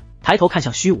微一顿，抬头看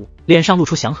向虚无，脸上露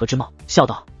出祥和之貌，笑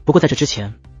道：不过在这之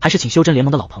前，还是请修真联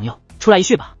盟的老朋友出来一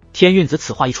叙吧。天运子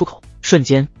此话一出口，瞬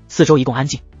间四周一共安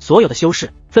静，所有的修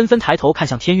士纷纷抬头看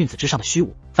向天运子之上的虚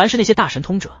无。凡是那些大神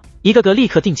通者，一个个立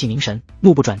刻定气凝神，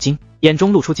目不转睛，眼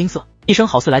中露出金色，一声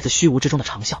好似来自虚无之中的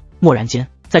长啸，蓦然间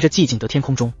在这寂静的天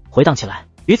空中回荡起来。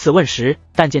于此问时，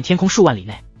但见天空数万里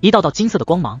内，一道道金色的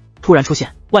光芒突然出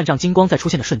现，万丈金光在出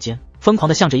现的瞬间，疯狂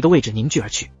地向着一个位置凝聚而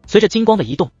去。随着金光的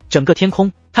移动，整个天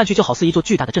空看去就好似一座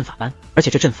巨大的阵法般，而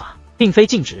且这阵法并非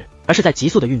静止，而是在急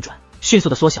速的运转，迅速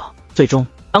的缩小。最终，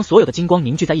当所有的金光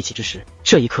凝聚在一起之时，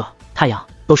这一刻，太阳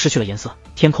都失去了颜色，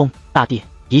天空、大地，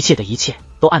一切的一切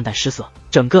都暗淡失色，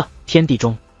整个天地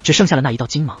中只剩下了那一道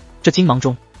金芒。这金芒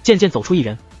中渐渐走出一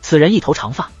人，此人一头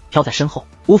长发飘在身后，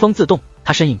无风自动，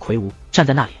他身影魁梧，站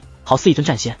在那里好似一尊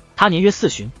战仙。他年约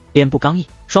40，脸部刚毅，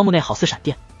双目内好似闪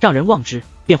电，让人望之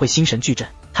便会心神俱震。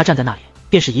他站在那里，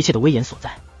便是一切的威严所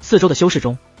在。四周的修士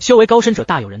中，修为高深者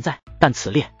大有人在，但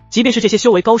此列即便是这些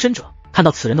修为高深者，看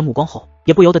到此人的目光后，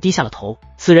也不由得低下了头。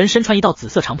此人身穿一道紫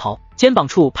色长袍，肩膀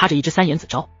处趴着一只3眼紫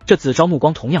招，这紫招目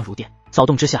光同样如电，扫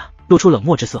动之下露出冷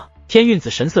漠之色。天运子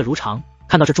神色如常，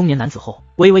看到这中年男子后，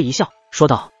微微一笑，说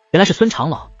道：原来是孙长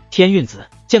老。天运子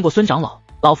见过孙长老，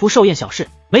老夫寿宴小事，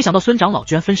没想到孙长老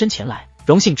居然分身前来，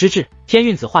荣幸之至。天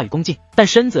运子话语恭敬，但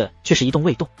身子却是一动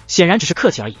未动，显然只是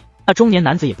客气而已。那中年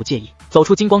男子也不介意，走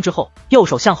出金光之后，右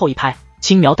手向后一拍，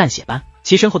轻描淡写般，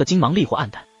其身后的金芒力火暗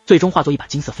淡，最终化作一把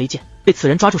金色飞剑，被此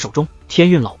人抓住手中。天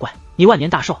运老怪，你万年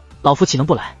大寿，老夫岂能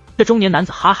不来？这中年男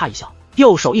子哈哈一笑，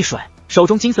右手一甩，手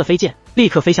中金色飞剑立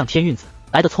刻飞向天运子，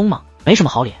来得匆忙，没什么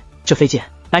好脸。这飞剑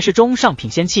乃是中上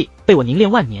品仙器，被我凝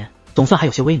练万年，总算还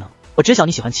有些威能。我知晓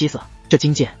你喜欢七色，这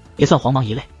金剑也算黄芒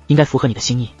一类，应该符合你的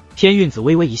心意。天运子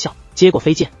微微一笑，接过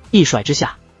飞剑，一甩之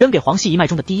下，扔给黄系一脉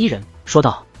中的第一人，说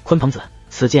道：鲲鹏子，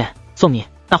此剑送你。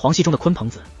那黄系中的鲲鹏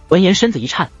子闻言身子一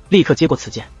颤，立刻接过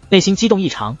此剑，内心激动异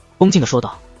常，恭敬地说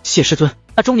道：谢师尊。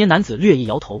那中年男子略一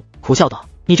摇头，苦笑道：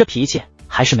你这脾气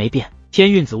还是没变。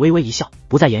天运子微微一笑，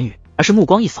不再言语，而是目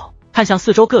光一扫，看向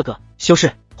四周各个修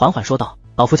士，缓缓说道：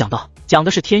老夫讲道，讲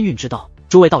的是天运之道，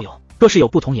诸位道友若是有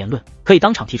不同言论，可以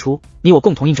当场提出，你我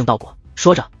共同印证道果。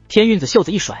说着，天运子袖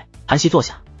子一甩，盘膝坐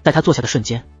下。在他坐下的瞬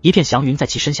间，一片祥云在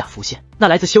其身下浮现。那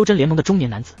来自修真联盟的中年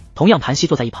男子同样盘膝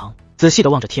坐在一旁，仔细地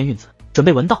望着天运子，准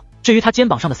备闻道。至于他肩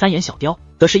膀上的3眼小雕，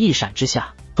则是一闪之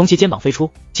下从其肩膀飞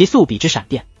出，其速比之闪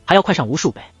电还要快上无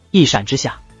数倍，一闪之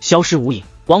下消失无影。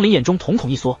王林眼中瞳孔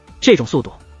一缩，这种速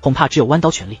度恐怕只有弯刀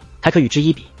权力才可与之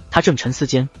一比。他正沉思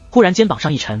间，忽然肩膀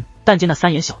上一沉，但见那3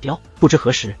眼小雕不知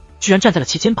何时居然站在了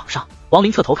其肩膀上。王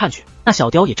林侧头看去，那小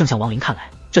雕也正向王林看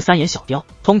来。这3眼小雕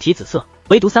通体紫色，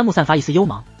唯独3目散发一丝幽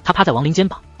芒。他趴在王林肩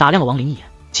膀，打量了王林一眼，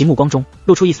其目光中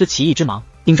露出一丝奇异之芒。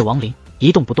盯着王林，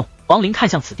一动不动。王林看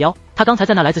向此雕，他刚才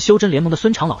在那来自修真联盟的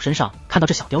孙长老身上看到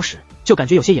这小雕时，就感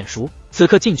觉有些眼熟。此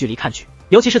刻近距离看去，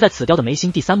尤其是在此雕的眉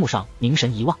心第三目上凝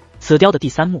神一望，此雕的第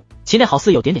三目，其内好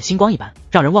似有点点星光一般，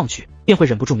让人望去便会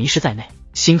忍不住迷失在内。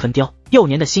星痕雕，幼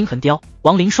年的星痕雕。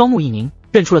王林双目一凝，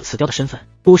认出了此雕的身份，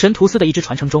古神图司的一支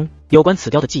传承中有关此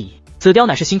雕的记忆。此雕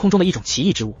乃是星空中的一种奇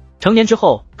异之物，成年之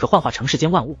后可幻化成世间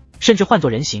万物，甚至换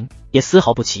作人形，也丝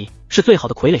毫不奇，是最好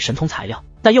的傀儡神通材料。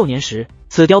在幼年时，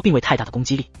此雕并未太大的攻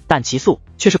击力，但其速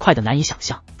却是快得难以想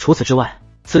象。除此之外，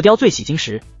此雕最喜晶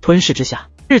时吞噬之下，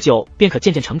日久便可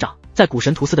渐渐成长。在古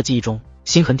神图司的记忆中，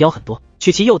星痕雕很多，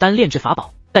取其幼丹炼制法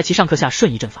宝，在其上刻下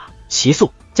瞬移阵法，其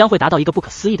速将会达到一个不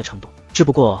可思议的程度。只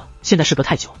不过现在事隔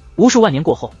太久，无数万年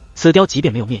过后，此雕即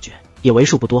便没有灭绝，也为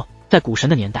数不多。在古神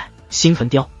的年代，星痕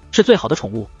雕是最好的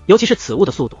宠物，尤其是此物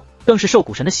的速度，更是受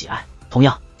古神的喜爱。同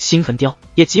样，星痕雕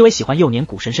也极为喜欢幼年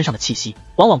古神身上的气息，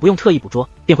往往不用特意捕捉，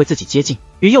便会自己接近，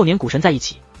与幼年古神在一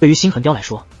起。对于星痕雕来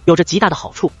说，有着极大的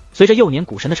好处。随着幼年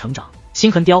古神的成长，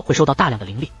星痕雕会收到大量的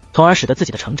灵力，从而使得自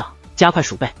己的成长加快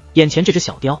数倍。眼前这只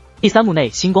小雕，第三目内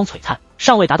星光璀璨，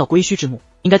尚未达到归虚之目，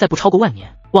应该在不超过万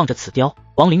年。望着此雕，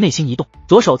王林内心一动，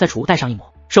左手在储物袋上一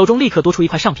抹，手中立刻多出一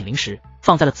块上品灵石，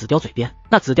放在了紫雕嘴边。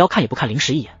那紫雕看也不看灵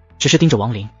石一眼，只是盯着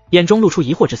王林，眼中露出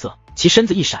疑惑之色，其身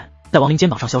子一闪，在王林肩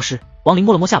膀上消失。王林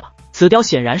摸了摸下巴，此雕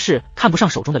显然是看不上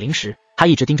手中的灵石，他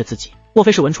一直盯着自己，莫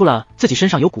非是闻出了自己身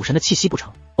上有古神的气息不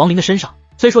成？王林的身上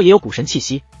虽说也有古神气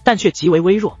息，但却极为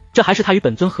微弱，这还是他与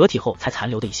本尊合体后才残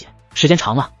留的一些，时间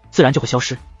长了自然就会消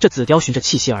失。这紫雕循着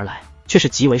气息而来，却是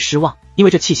极为失望，因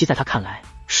为这气息在他看来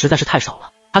实在是太少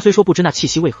了。他虽说不知那气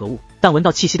息为何物，但闻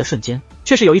到气息的瞬间，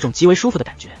却是有一种极为舒服的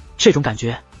感觉。这种感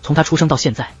觉从他出生到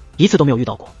现在一次都没有遇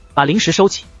到过。把灵石收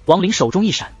起，王林手中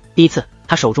一闪，第一次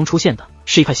他手中出现的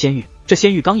是一块仙玉。这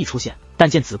仙玉刚一出现，但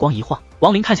见紫光一晃，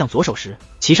王林看向左手时，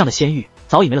其上的仙玉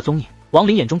早已没了踪影。王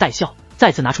林眼中带笑，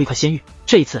再次拿出一块仙玉，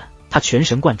这一次他全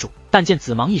神贯注，但见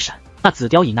紫芒一闪，那紫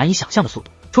雕以难以想象的速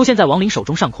度出现在王林手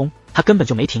中上空，他根本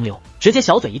就没停留，直接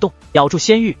小嘴一动，咬住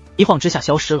仙玉，一晃之下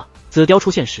消失了。紫雕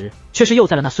出现时，却是又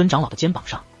在了那孙长老的肩膀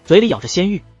上，嘴里咬着仙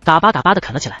玉，嘎巴嘎巴的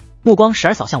啃了起来，目光时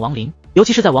而扫向王林，尤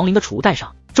其是在王林的储物袋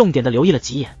上，重点的留意了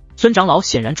几眼。孙长老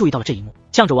显然注意到了这一幕，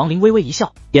向着王林微微一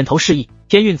笑，点头示意。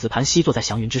天运紫盘膝坐在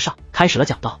祥云之上，开始了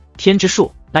讲道。天之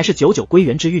术乃是久久归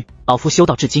元之运，老夫修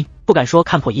道至今，不敢说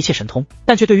看破一切神通，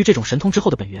但却对于这种神通之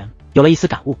后的本源有了一丝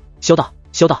感悟。修道，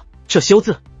修道，这修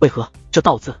字为何？这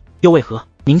道字又为何？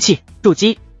凝气、入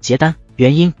机、结丹、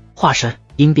元婴、化神、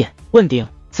应变、问鼎，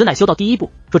此乃修道第一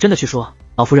步。若真的去说，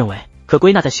老夫认为可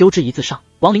归纳在修之一字上。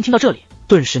王林听到这里，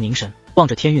顿时凝神望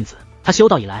着天运子，他修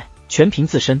道以来全凭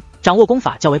自身，掌握功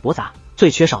法较为驳杂，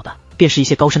最缺少的便是一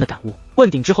些高深的感悟。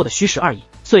问鼎之后的虚实而已，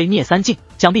碎灭三境，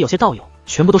想必有些道友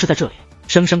全部都是在这里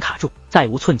生生卡住，再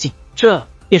无寸进。这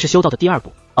便是修道的第二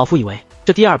步。老夫以为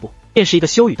这第二步便是一个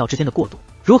修与道之间的过渡，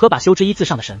如何把修之一字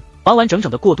上的神完完整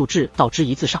整的过渡至道之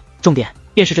一字上，重点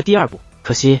便是这第二步。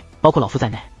可惜包括老夫在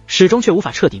内，始终却无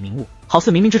法彻底明悟，好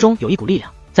似冥冥之中有一股力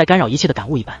量在干扰一切的感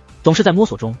悟一般，总是在摸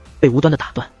索中被无端的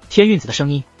打断。天运子的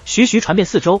声音徐徐传遍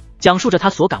四周，讲述着他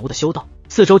所感悟的修道。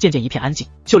四周渐渐一片安静，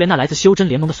就连那来自修真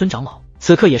联盟的孙长老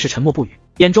此刻也是沉默不语，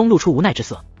眼中露出无奈之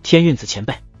色。天运子前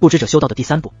辈，不知这修道的第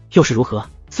三步又是如何？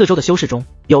四周的修士中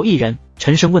有一人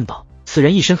沉声问道，此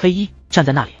人一身黑衣，站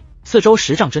在那里，四周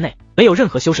10丈之内没有任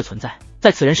何修士存在，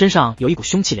在此人身上有一股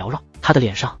凶气缭绕，他的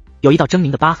脸上有一道狰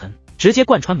狞的疤痕，直接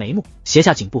贯穿眉目，斜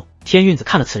下颈部。天运子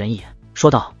看了此人一眼，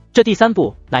说道，这第三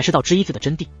步乃是道之一字的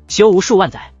真谛，修无数万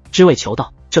载，只为求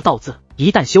道。这道字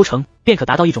一旦修成，便可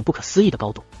达到一种不可思议的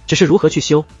高度，只是如何去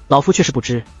修，老夫却是不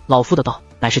知。老夫的道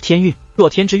乃是天运，若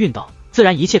天之运道，自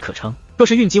然一切可成；若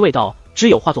是运机未到，只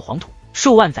有化作黄土，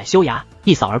数万载修崖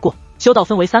一扫而过。修道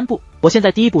分为3步，我现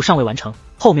在第一步尚未完成，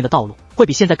后面的道路会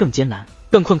比现在更艰难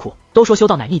更困苦。都说修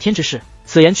道乃逆天之事，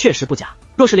此言确实不假。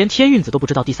若是连天运子都不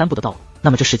知道第三步的道路，那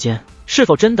么这世间是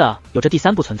否真的有这第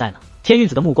三步存在呢？天运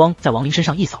子的目光在王林身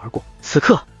上一扫而过，此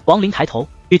刻王林抬头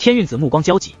与天运子目光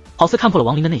交集，好似看破了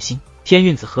王林的内心。天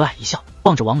运子和蔼一笑，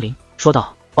望着王林说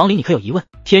道，王林，你可有疑问？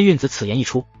天运子此言一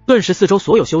出，顿时四周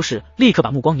所有修士立刻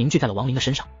把目光凝聚在了王林的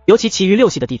身上，尤其其余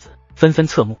6系的弟子纷纷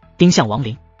侧目盯向王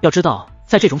林。要知道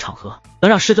在这种场合能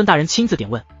让师尊大人亲自点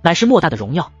问，乃是莫大的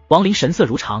荣耀。王林神色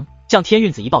如常，向天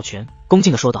运子一抱拳，恭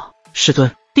敬地说道，师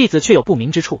尊，弟子却有不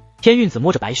明之处。天运子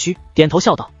摸着白须，点头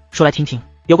笑道，说来听听。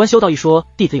有关修道一说，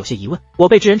弟子有些疑问。我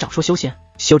辈之人长说修仙、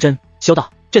修真、修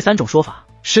道这3种说法，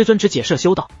师尊只解释了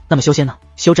修道，那么修仙呢？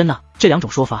修真呢？这2种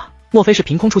说法莫非是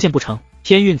凭空出现不成？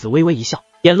天运子微微一笑，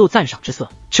眼露赞赏之色。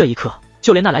这一刻，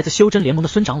就连那来自修真联盟的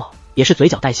孙长老也是嘴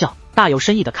角带笑，大有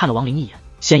深意地看了王林一眼。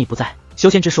仙已不在，修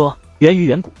仙之说源于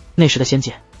远古，那时的仙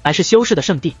界乃是修士的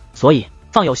圣地，所以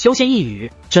放有修仙一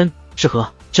语，真是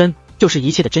和真就是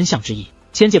一切的真相之意。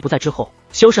仙界不在之后，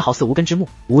修士好似无根之木，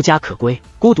无家可归，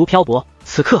孤独漂泊。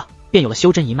此刻便有了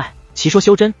修真一脉。其说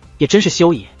修真也真是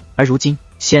修也，而如今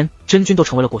仙真君都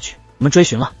成为了过去。我们追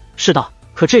寻了是道，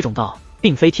可这种道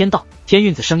并非天道。天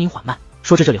韵子声音缓慢，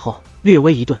说至这里后略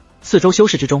微一顿，四周修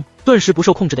士之中顿时不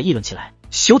受控制的议论起来。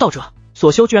修道者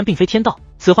所修居然并非天道，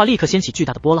此话立刻掀起巨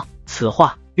大的波浪。此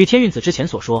话与天韵子之前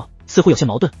所说似乎有些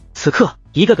矛盾。此刻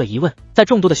一个个疑问在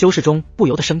众多的修士中不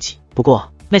由得升起。不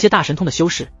过那些大神通的修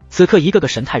士此刻一个个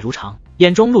神态如常，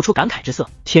眼中露出感慨之色。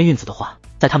天韵子的话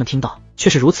在他们听到却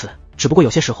是如此，只不过有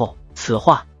些时候此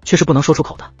话却是不能说出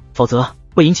口的，否则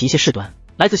会引起一些事端。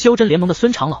来自修真联盟的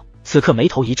孙长老此刻眉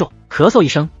头一皱，咳嗽一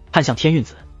声看向天韵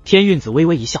子。天韵子微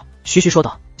微一笑，徐徐说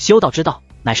道：修道之道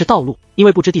乃是道路，因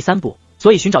为不知第三步，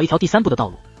所以寻找一条第三步的道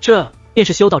路，这便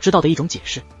是修道之道的一种解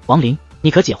释。王林，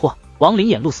你可解惑？王林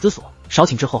眼露思索，少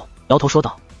顷之后摇头说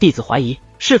道：弟子怀疑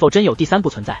是否真有第三步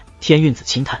存在。天韵子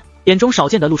轻叹，眼中少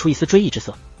见的露出一丝追忆之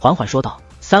色，缓缓说道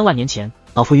：3万年前，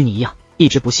老夫与你一样，一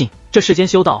直不信这世间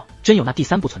修道真有那第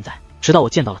三步存在，直到我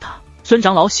见到了他。孙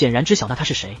长老显然知晓那他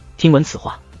是谁，听闻此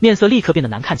话，面色立刻变得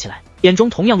难看起来，眼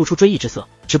中同样露出追忆之色，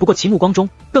只不过其目光中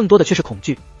更多的却是恐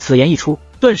惧。此言一出，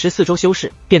顿时四周修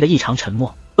士变得异常沉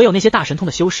默，唯有那些大神通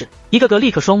的修士一个个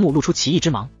立刻双目露出奇异之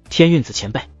芒。天韵子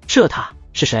前辈，这他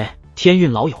是谁？天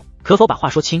韵老友，可否把话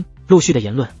说清？陆续的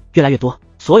言论越来越多，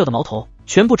所有的矛头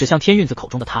全部指向天韵子口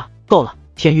中的他。够了，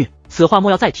天韵，此话莫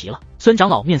要再提了。孙长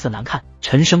老面色难看，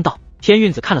沉声道。天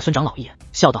韵子看了孙长老一眼，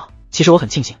笑道：其实我很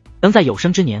庆幸能在有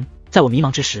生之年，在我迷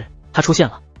茫之时他出现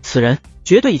了，此人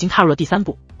绝对已经踏入了第三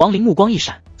步。王林目光一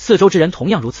闪，四周之人同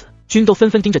样如此，均都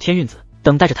纷纷盯着天韵子，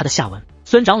等待着他的下文。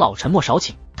孙长老沉默少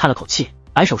顷，叹了口气，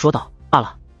摆手说道：罢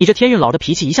了，你这天韵老的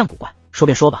脾气一向古怪，说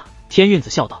便说吧。天韵子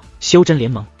笑道：修真联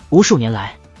盟无数年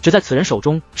来只在此人手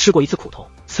中吃过一次苦头，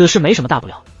此事没什么大不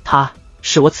了。他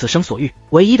是我此生所遇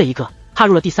唯一的一个踏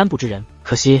入了第三步之人，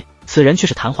可惜此人却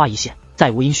是昙花一现，再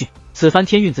无音讯。此番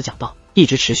天韵子讲道一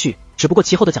直持续，只不过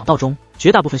其后的讲道中，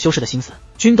绝大部分修士的心思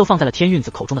均都放在了天韵子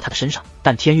口中的他的身上，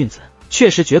但天韵子确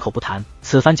实绝口不谈。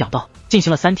此番讲道进行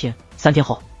了3天，3天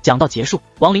后讲道结束，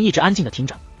王林一直安静的听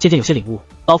着，渐渐有些领悟。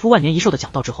老夫万年一寿的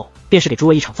讲道之后，便是给诸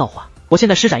位一场造化，我现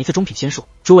在施展一次中品仙术，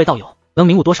诸位道友能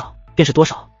明悟多少便是多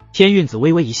少。天韵子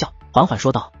微微一笑，缓缓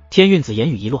说道。天韵子言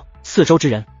语一落，四周之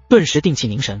人顿时定气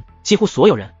凝神，几乎所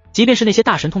有人，即便是那些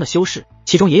大神通的修士，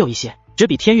其中也有一些只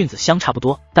比天韵子相差不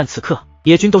多，但此刻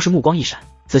也均都是目光一闪，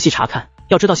仔细查看。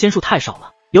要知道仙术太少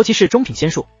了，尤其是中品仙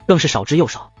术更是少之又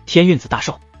少。天韵子大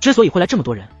寿之所以会来这么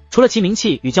多人，除了其名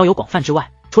气与交友广泛之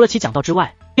外，除了其讲道之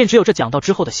外，便只有这讲道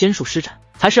之后的仙术施展，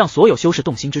才是让所有修士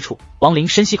动心之处。王林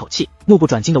深吸口气，目不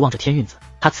转睛地望着天韵子，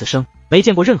他此生没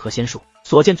见过任何仙术，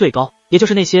所见最高也就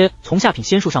是那些从下品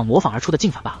仙术上模仿而出的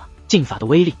禁法罢了。禁法的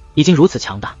威力已经如此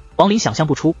强大，王林想象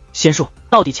不出仙术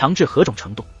到底强至何种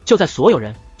程度。就在所有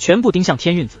人全部盯向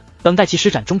天韵子，等待其施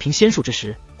展中品仙术之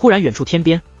时，忽然远处天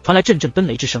边传来阵阵奔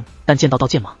雷之声，但见到道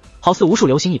剑芒好似无数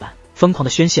流星一般疯狂地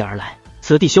宣泄而来。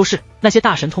此地修士那些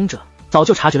大神通者早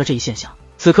就察觉了这一现象，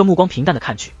此刻目光平淡地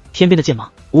看去，天边的剑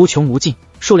芒无穷无尽，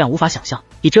数量无法想象，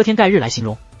以遮天盖日来形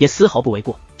容也丝毫不为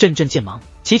过。阵阵剑芒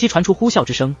齐齐传出呼啸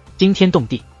之声，惊天动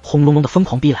地，轰隆隆的疯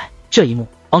狂逼来。这一幕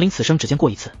王林此生只见过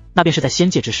一次，那便是在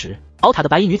仙界之时，宝塔的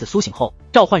白衣女子苏醒后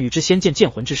召唤与之仙剑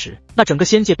剑魂之时，那整个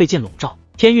仙界被剑笼罩，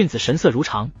天韵子神色如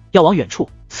常，要往远处。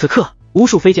此刻无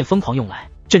数飞剑疯狂涌来，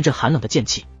阵阵寒冷的剑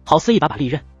气好似一把把利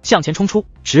刃向前冲出，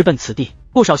直奔此地。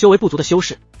不少修为不足的修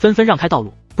士纷纷让开道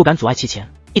路，不敢阻碍其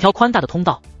前。一条宽大的通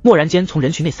道蓦然间从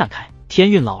人群内散开。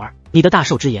天韵老儿，你的大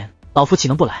寿之言，老夫岂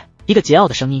能不来？一个桀骜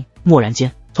的声音蓦然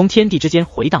间从天地之间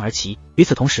回荡而起。与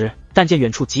此同时，但见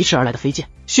远处疾驰而来的飞剑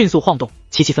迅速晃动，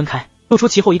齐齐分开，露出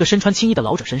其后一个身穿青衣的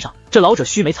老者身上。这老者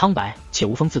须眉苍白且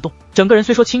无风自动，整个人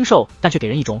虽说清瘦，但却给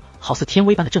人一种好似天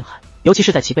威般的震撼。尤其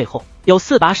是在其背后有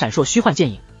4把闪烁虚幻剑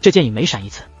影，这剑影每闪一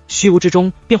次，虚无之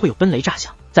中便会有奔雷炸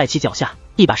响。在其脚下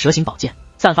一把蛇形宝剑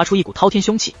散发出一股滔天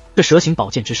凶气，这蛇形宝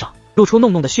剑之上露出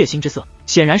浓浓的血腥之色，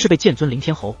显然是被剑尊灵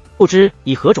天侯不知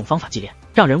以何种方法祭炼，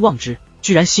让人望之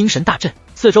居然心神大震。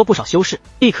四周不少修士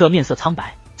立刻面色苍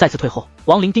白，再次退后。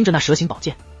王林盯着那蛇形宝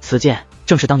剑，此剑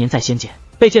正是当年在仙界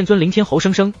被剑尊灵天侯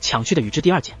生生抢去的宇之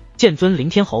第2剑。剑尊灵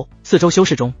天侯，四周修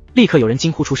士中立刻有人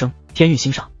惊呼出声。天韵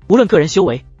星上，无论个人修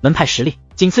为、门派实力，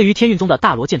仅次于天韵宗的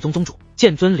大罗剑宗宗主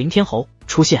剑尊灵天侯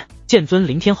出现。剑尊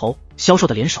灵天侯消瘦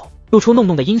的联手露出浓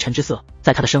浓的阴沉之色，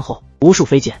在他的身后无数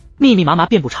飞剑密密麻麻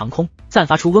遍布长空，散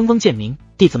发出嗡嗡剑鸣。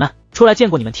弟子们，出来见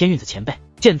过你们天韵子前辈。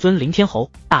剑尊灵天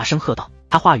侯大声喝道。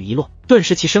他话语一落，顿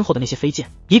时其身后的那些飞剑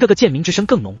一个个剑鸣之声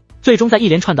更浓，最终在一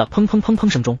连串的砰砰砰砰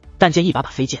声中，但见一把把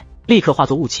飞剑立刻化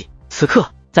作雾气。此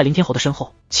刻在灵天侯的身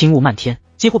后，轻雾漫天，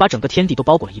几乎把整个天地都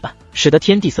包裹了一半，使得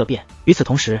天地色变。与此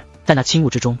同时，在那轻雾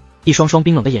之中，一双双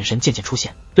冰冷的眼神渐渐出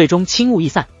现，最终轻雾易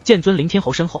散。剑尊灵天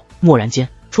侯身后，蓦然间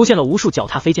出现了无数脚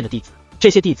踏飞剑的弟子，这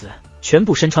些弟子全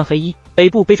部身穿黑衣，背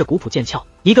部背着古朴剑鞘，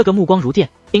一个个目光如电，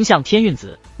盯向天韵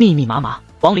子，密密麻麻。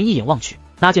王林一眼望去，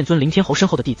那剑尊灵天侯身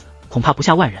后的弟子恐怕不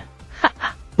下万人，哈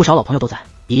哈，不少老朋友都在。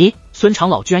咦，孙长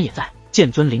老居然也在！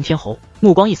剑尊灵天侯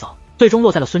目光一扫，最终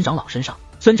落在了孙长老身上。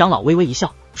孙长老微微一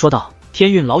笑，说道：“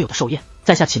天韵老友的寿宴，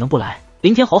在下岂能不来？”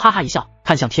灵天侯哈哈一笑，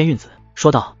看向天韵子，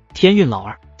说道：“天韵老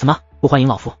儿，怎么不欢迎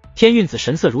老夫？”天韵子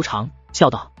神色如常，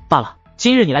笑道：“罢了，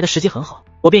今日你来的时机很好，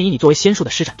我便以你作为仙术的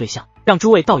施展对象，让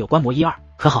诸位道友观摩一二，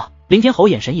可好？”灵天侯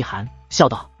眼神一寒，笑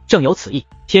道：“正有此意。”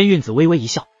天韵子微微一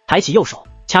笑，抬起右手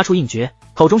掐出印诀，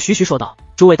口中徐徐说道：“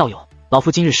诸位道友，老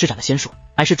夫今日施展的仙术，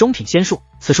乃是中品仙术。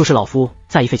此术是老夫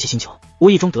在一废弃星球无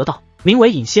意中得到，名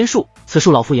为隐仙术。此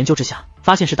术老夫研究之下，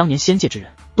发现是当年仙界之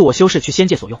人度我修士去仙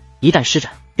界所用，一旦施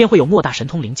展，便会有莫大神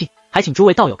通灵境，还请诸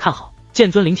位道友看好。”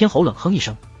剑尊灵天侯冷哼一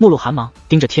声，目露寒芒，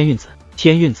盯着天韵子。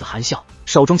天韵子含笑，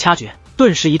手中掐诀，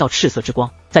顿时一道赤色之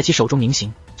光在其手中凝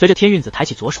形。随着天韵子抬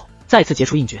起左手，再次结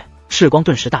出印诀，赤光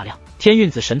顿时大亮。天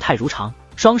韵子神态如常，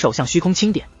双手向虚空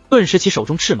轻点，顿时其手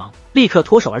中赤芒立刻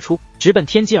脱手而出，直奔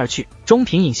天机而去。中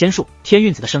品隐仙术。天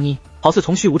韵子的声音好似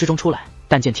从虚无之中出来，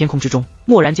但见天空之中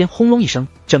蓦然间轰隆一声，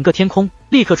整个天空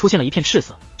立刻出现了一片赤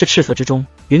色。这赤色之中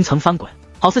云层翻滚，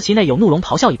好似其内有怒龙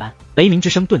咆哮一般，雷鸣之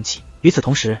声顿起。与此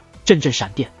同时，阵阵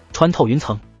闪电穿透云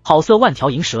层，好似万条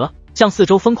银蛇向四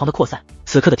周疯狂的扩散。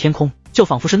此刻的天空就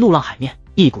仿佛是怒浪海面，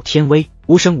一股天威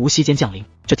无声无息间降临。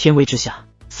这天威之下，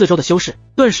四周的修士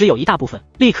顿时有一大部分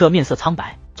立刻面色苍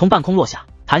白，从半空落下，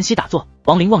盘膝打坐。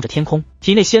王林望着天空，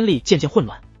体内仙力渐渐混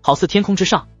乱，好似天空之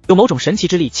上有某种神奇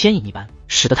之力牵引一般，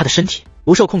使得他的身体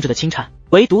不受控制的轻颤。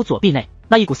唯独左臂内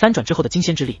那一股三转之后的金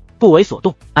仙之力不为所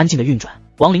动，安静的运转。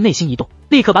王林内心一动，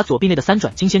立刻把左臂内的三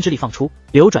转金仙之力放出，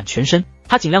流转全身。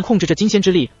他尽量控制着金仙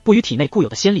之力不与体内固有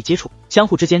的仙力接触，相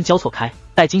互之间交错开。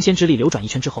待金仙之力流转一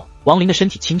圈之后，王林的身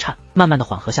体轻颤，慢慢的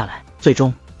缓和下来。最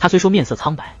终他虽说面色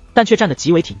苍白，但却站得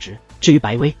极为挺直。至于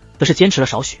白薇，则是坚持了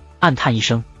少许，暗叹一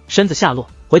声，身子下落，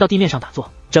回到地面上打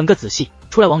坐。整个仔细，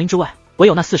除了王林之外，唯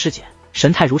有那四师姐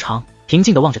神态如常，平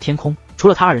静地望着天空。除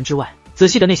了他二人之外，仔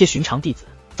细的那些寻常弟子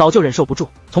早就忍受不住，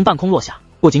从半空落下。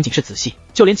不仅仅是仔细，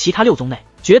就连其他六宗内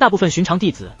绝大部分寻常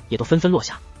弟子也都纷纷落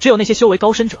下，只有那些修为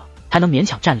高深者才能勉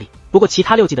强站立。不过其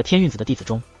他六级的天韵子的弟子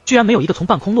中，居然没有一个从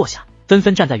半空落下，纷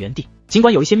纷站在原地。尽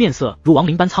管有一些面色如王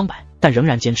林般苍白，但仍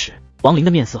然坚持。王林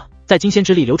的面色在金仙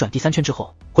之力流转第三圈之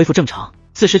后恢复正常。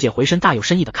四师姐回身大有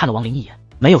深意地看了王林一眼，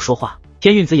没有说话。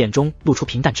天韵子眼中露出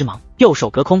平淡之芒，右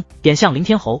手隔空点向灵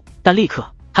天侯，但立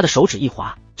刻他的手指一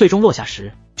滑，最终落下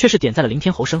时却是点在了灵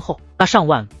天侯身后那上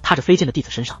万踏着飞剑的弟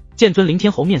子身上。剑尊灵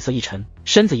天侯面色一沉，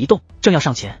身子一动，正要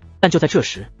上前，但就在这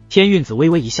时，天韵子微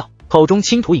微一笑，口中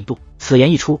轻吐引渡。此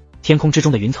言一出，天空之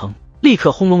中的云层立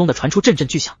刻轰隆隆地传出阵阵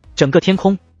巨响，整个天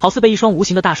空好似被一双无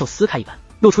形的大手撕开一般，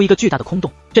露出一个巨大的空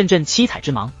洞。阵阵七彩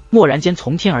之芒蓦然间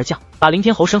从天而降，把灵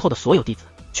天侯身后的所有弟子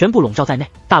全部笼罩在内。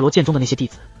大罗剑宗的那些弟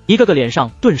子一个个脸上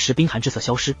顿时冰寒之色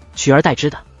消失，取而代之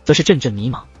的则是阵阵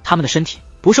迷茫。他们的身体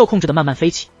不受控制的慢慢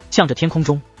飞起，向着天空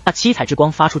中那七彩之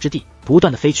光发出之地不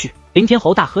断的飞去。灵天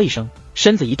侯大喝一声，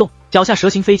身子一动，脚下蛇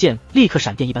形飞剑立刻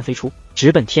闪电一般飞出，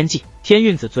直奔天际。天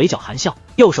韵子嘴角含笑，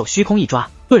右手虚空一抓，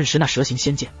顿时那蛇形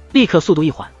仙剑立刻速度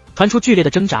一缓，传出剧烈的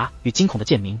挣扎与惊恐的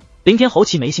剑鸣。灵天侯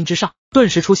其眉心之上顿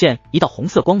时出现一道红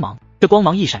色光芒，这光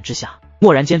芒一闪之下，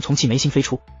蓦然间从其眉心飞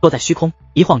出，落在虚空，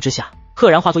一晃之下，赫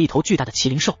然化作一头巨大的麒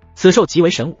麟兽。此兽极为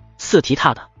神武，四蹄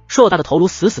踏的硕大的头颅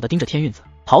死死地盯着天韵子，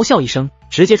咆哮一声，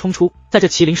直接冲出。在这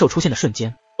麒麟兽出现的瞬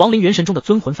间，亡灵元神中的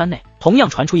尊魂幡内同样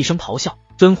传出一声咆哮。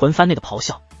尊魂幡内的咆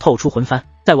哮透出魂幡，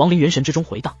在亡灵元神之中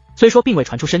回荡。虽说并未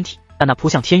传出身体，但那扑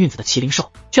向天韵子的麒麟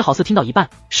兽却好似听到一半，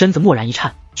身子蓦然一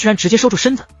颤，居然直接收住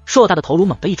身子，硕大的头颅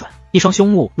猛地一转，一双凶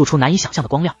目露出难以想象的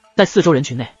光亮，在四周人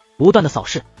群内不断的扫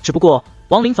视。只不过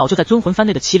亡灵早就在尊魂幡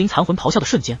内的麒麟残魂咆哮的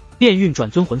瞬间便运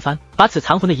转尊魂幡，把此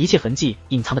残魂的一切痕迹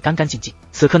隐藏得干干净净。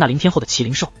此刻那灵天后的麒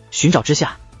麟兽寻找之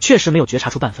下确实没有觉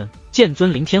察出半分。剑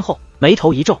尊灵天后眉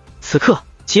头一皱，此刻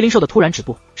麒麟兽的突然止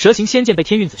步，蛇形仙剑被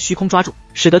天韵子虚空抓住，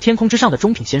使得天空之上的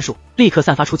中品仙术立刻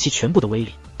散发出其全部的威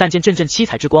力。但见阵阵七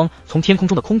彩之光从天空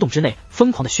中的空洞之内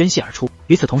疯狂地宣泄而出，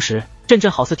与此同时，阵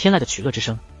阵好似天籁的曲乐之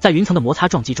声在云层的摩擦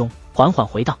撞击中缓缓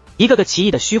回荡，一个个奇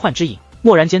异的虚幻之影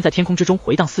蓦然间在天空之中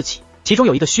回荡四起。其中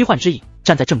有一个虚幻之影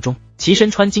站在正中，其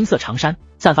身穿金色长衫，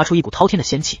散发出一股滔天的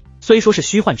仙气。虽说是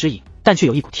虚幻之影，但却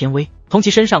有一股天威从其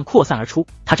身上扩散而出。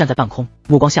他站在半空，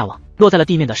目光下望，落在了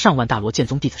地面的上万大罗剑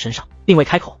宗弟子身上，并未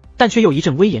开口，但却有一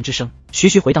阵威严之声徐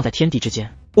徐回荡在天地之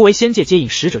间。勿为仙界接引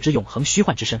使者之永恒虚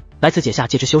幻之身，来此解下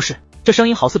戒之修士。这声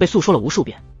音好似被诉说了无数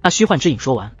遍。那虚幻之影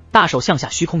说完，大手向下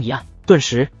虚空一按，顿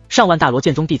时上万大罗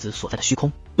剑宗弟子所在的虚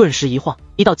空顿时一晃，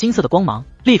一道金色的光芒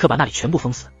立刻把那里全部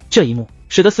封死。这一幕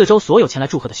使得四周所有前来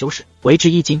祝贺的修士为之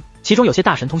一惊，其中有些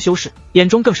大神通修士眼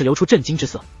中更是流出震惊之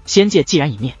色。仙界既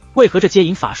然已灭，为何这接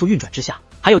引法术运转之下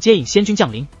还有接引仙君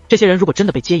降临？这些人如果真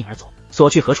的被接引而走，所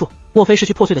去何处？莫非是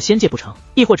去破碎的仙界不成？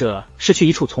亦或者是去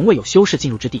一处从未有修士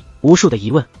进入之地？无数的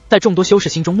疑问在众多修士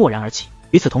心中蓦然而起。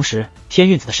与此同时，天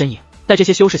韵子的身影在这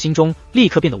些修士心中立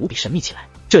刻变得无比神秘起来。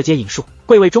这接引术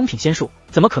贵为中品仙术，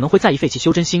怎么可能会在意废弃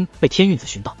修真心被天韵子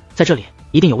寻到？在这里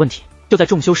一定有问题。就在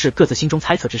众修士各自心中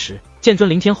猜测之时，剑尊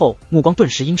凌天后目光顿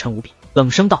时阴沉无比，冷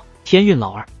声道：“天韵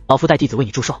老儿，老夫带弟子为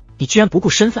你祝寿，你居然不顾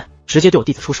身份，直接对我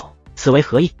弟子出手，此为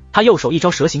何意？”他右手一招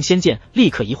蛇形仙剑，立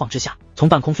刻一晃之下，从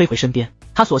半空飞回身边。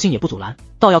他索性也不阻拦，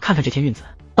倒要看看这天韵子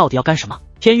到底要干什么。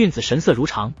天韵子神色如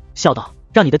常，笑道：“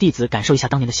让你的弟子感受一下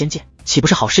当年的仙剑，岂不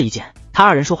是好事一件？”他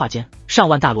二人说话间，上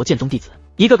万大罗剑宗弟子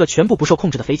一个个全部不受控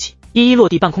制的飞起，一一落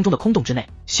地半空中的空洞之内，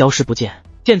消失不见。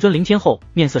剑尊凌天后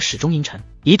面色始终阴沉，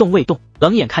一动未动，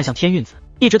冷眼看向天韵子，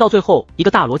一直到最后一个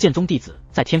大罗剑宗弟子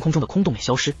在天空中的空洞内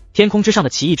消失，天空之上的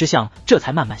奇异之象这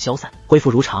才慢慢消散，恢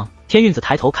复如常。天韵子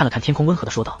抬头看了看天空，温和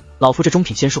的说道：“老夫这中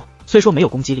品仙术虽说没有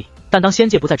攻击力，但当仙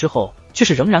界不在之后，却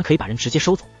是仍然可以把人直接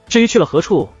收走。至于去了何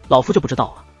处，老夫就不知道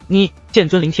了。”你……剑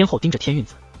尊凌天后盯着天韵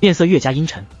子，面色越加阴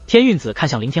沉。天韵子看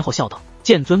向凌天后笑道：“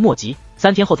剑尊莫急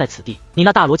，3天后在此地，你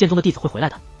那大罗剑宗的弟子会回来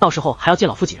的，到时候还要接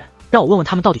老夫几人，让我问问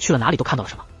他们到底去了哪里，都看到了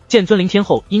什么。”剑尊凌天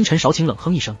后阴沉少顷冷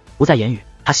哼一声，不再言语。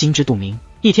他心知肚明，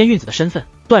一天韵子的身份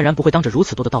断然不会当着如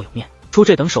此多的道友面出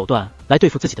这等手段来对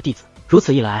付自己的弟子。如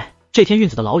此一来，这天韵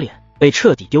子的老脸被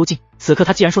彻底丢尽。此刻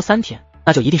他既然说3天，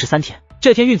那就一定是3天。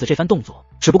这天韵子这番动作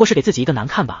只不过是给自己一个难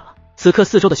看罢了。此刻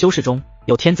四周的修士中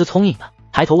有天资聪颖的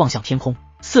抬头望向天空，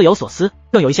似有所思，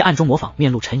更有一些暗中模仿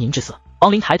面露沉吟之色。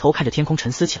王林抬头看着天空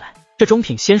沉思起来，这中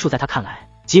品仙术在他看来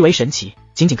极为神奇，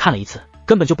仅仅看了一次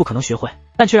根本就不可能学会，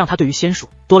但却让他对于仙术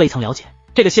多了一层了解。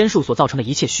这个仙术所造成的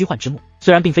一切虚幻之幕，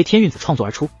虽然并非天韵子创作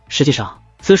而出，实际上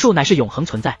此术乃是永恒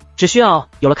存在，只需要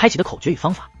有了开启的口诀与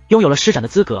方法，拥有了施展的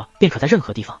资格，便可在任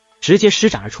何地方直接施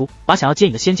展而出，把想要接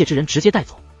引的仙界之人直接带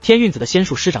走。天韵子的仙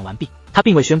术施展完毕，他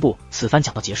并未宣布此番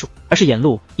讲到结束，而是眼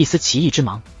露一丝奇异之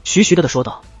芒，徐徐的说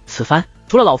道：“此番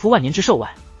除了老夫万年之寿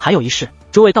外，还有一事，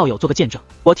诸位道友做个见证。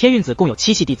我天韵子共有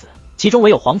7系弟子，其中唯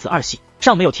有皇子2系，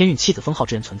尚没有天韵妻子封号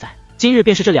之人存在。今日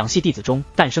便是这2系弟子中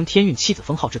诞生天韵妻子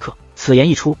封号之刻。”此言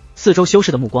一出，四周修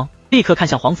士的目光立刻看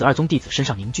向皇子2宗弟子身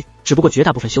上凝聚，只不过绝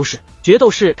大部分修士决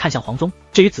斗士看向皇宗，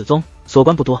至于子宗所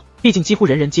观不多，毕竟几乎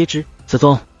人人皆知此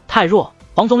宗太弱。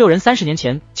皇宗6人30年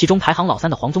前，其中排行老3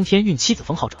的皇宗天韵妻子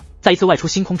封号者，在一次外出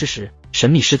星空之时神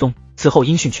秘失踪，此后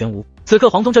音讯全无。此刻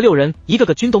皇宗这6人一个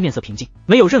个均都面色平静，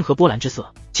没有任何波澜之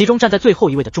色。其中站在最后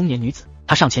一位的中年女子，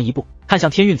她上前一步，看向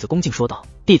天韵子恭敬说道：“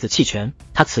弟子弃权。”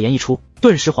她此言一出，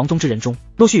顿时皇宗之人中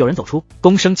陆续有人走出，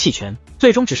躬声弃权，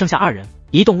最终只剩下2人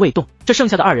一动未动。这剩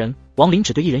下的2人，王林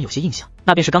只对1人有些印象，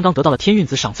那便是刚刚得到了天韵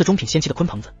子赏赐中品仙器的鲲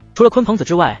鹏子。除了鲲鹏子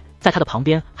之外，在他的旁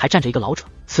边还站着一个老者，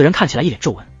此人看起来一脸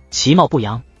皱纹，其貌不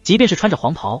扬，即便是穿着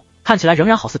黄袍，看起来仍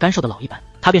然好似干瘦的老一般。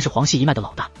他便是皇系一脉的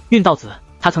老大韵道子，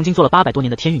他曾经做了800多年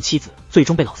的天韵妻子，最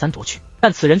终被老3夺去，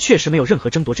但此人确实没有任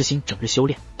何争夺之心，整日修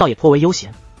炼，倒也颇为悠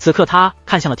闲。此刻他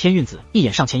看向了天韵子，一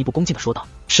眼上前一步，恭敬地说道：“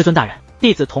师尊大人，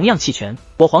弟子同样弃权，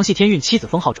我皇系天韵妻子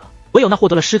封号者，唯有那获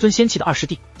得了师尊仙器的2师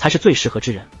弟才是最适合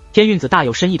之人。”天韵子大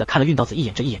有深意地看了韵道子一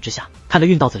眼，这一眼之下，看得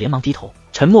韵道子连忙低头，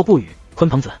沉默不语。鲲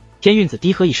鹏子，天韵子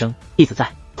低喝一声：“弟子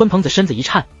在。”鲲鹏子身子一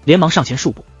颤，连忙上前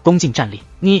数步，恭敬站立：“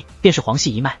你便是皇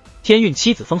系一脉天韵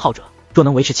妻子封号者，若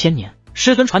能维持1000年，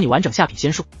师尊传你完整下品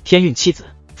仙术。天韵妻子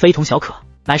非同小可，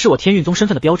乃是我天韵宗身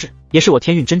份的标志，也是我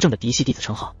天韵真正的嫡系弟子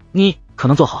称号，你可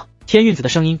能做好。”天韵子的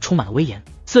声音充满了威严，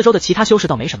四周的其他修士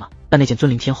倒没什么，但那见尊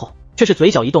凌天后却是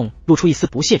嘴角一动，露出一丝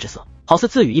不屑之色，好似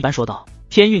自语一般说道：“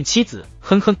天韵妻子，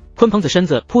哼哼。”鲲鹏子身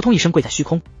子扑通一声跪在虚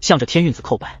空，向着天韵子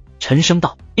叩拜，沉声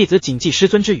道：“弟子谨记师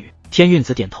尊之语。”天韵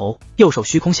子点头，右手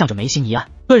虚空向着眉心一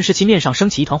按，顿时其面上升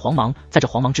起一团黄芒，在这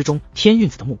黄芒之中，天韵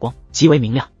子的目光极为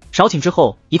明亮。少顷之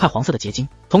后，一块黄色的结晶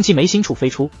从其眉心处飞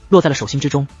出，落在了手心之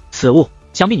中。此物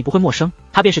想必你不会陌生，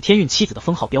它便是天韵妻子的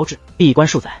封号标志。闭关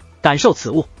数载，感受此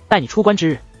物，待你出关之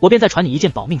日，我便再传你一件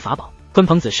保命法宝。鲲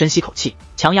鹏子深吸口气，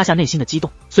强压下内心的激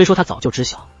动。虽说他早就知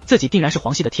晓自己定然是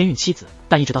皇系的天韵妻子，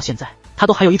但一直到现在，他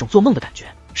都还有一种做梦的感觉。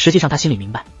实际上他心里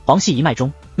明白，皇系一脉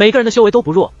中每个人的修为都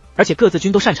不弱，而且各自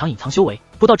均都擅长隐藏修为，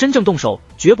不到真正动手，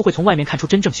绝不会从外面看出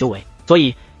真正修为。所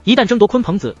以一旦争夺鲲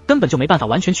鹏子，根本就没办法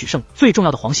完全取胜。最重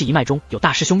要的黄系一脉中有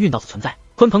大师兄运道子存在，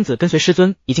鲲鹏子跟随师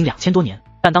尊已经2000多年，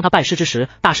但当他拜师之时，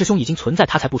大师兄已经存在，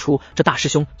他猜不出这大师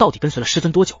兄到底跟随了师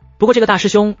尊多久。不过这个大师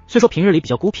兄虽说平日里比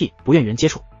较孤僻，不愿与人接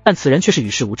触，但此人却是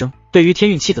与世无争，对于天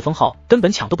运妻子封号根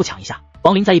本抢都不抢一下。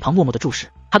王林在一旁默默的注视，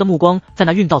他的目光在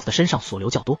那运道子的身上所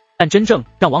留较多，但真正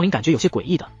让王林感觉有些诡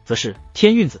异的，则是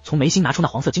天运子从眉心拿出那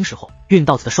黄色晶石后，运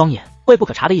道子的双眼会不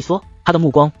可察的一缩，他的目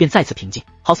光便再次平静，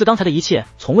好似刚才的一切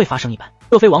从未发生一般。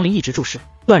若非王林一直注视，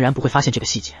断然不会发现这个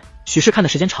细节。许是看的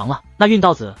时间长了，那运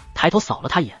道子抬头扫了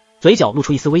他一眼，嘴角露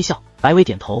出一丝微笑，白微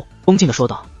点头，恭敬的说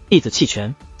道：“弟子弃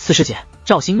权。”四师姐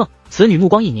赵星梦。此女目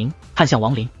光一凝，看向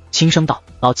王林，轻声道：“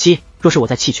老七，若是我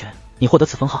在弃权，你获得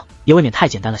此封号也未免太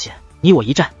简单了些。你我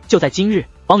一战，就在今日。”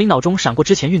王林脑中闪过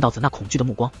之前运道子那恐惧的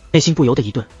目光，内心不由得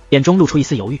一顿，眼中露出一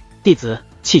丝犹豫。弟子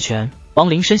弃权。王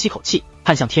林深吸口气，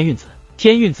看向天运子。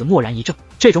天运子蓦然一怔，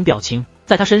这种表情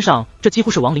在他身上，这几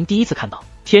乎是王林第一次看到。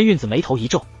天运子眉头一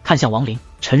皱，看向王林，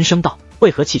沉声道：“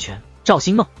为何弃权？”赵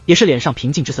星梦也是脸上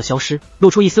平静之色消失，露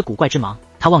出一丝古怪之芒。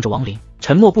他望着王林，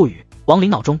沉默不语。王林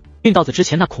脑中运道子之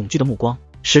前那恐惧的目光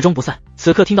始终不散，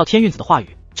此刻听到天运子的话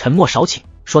语，沉默少顷，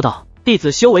说道：“弟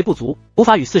子修为不足，无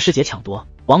法与四师姐抢夺。”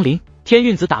王林。天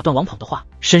运子打断王捧的话，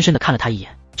深深的看了他一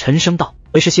眼，沉声道：“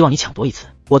为师希望你抢夺一次，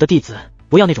我的弟子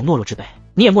不要那种懦弱之辈，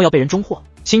你也莫要被人中获，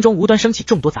心中无端升起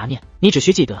众多杂念。你只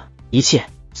需记得，一切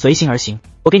随心而行。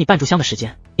我给你半炷香的时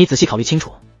间，你仔细考虑清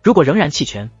楚。如果仍然弃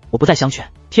权，我不再相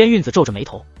劝。”天运子皱着眉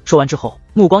头，说完之后，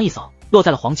目光一扫，落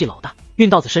在了黄继老大运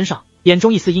道子身上，眼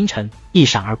中一丝阴沉一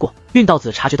闪而过。运道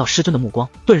子察觉到师尊的目光，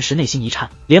顿时内心一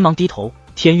颤，连忙低头。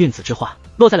天运子之话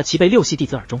落在了齐辈6系弟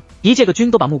子耳中，一介个军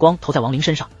都把目光投在王林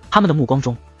身上，他们的目光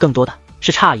中更多的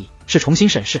是诧异，是重新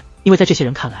审视，因为在这些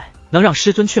人看来，能让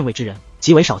师尊劝慰之人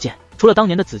极为少见，除了当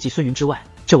年的子继孙云之外，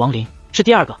这王林是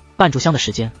第二个。半炷香的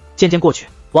时间渐渐过去，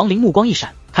王林目光一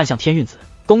闪，看向天运子，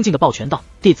恭敬的抱拳道：“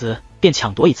弟子便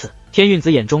抢夺一次。”天运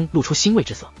子眼中露出欣慰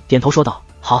之色，点头说道：“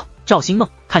好。”赵星梦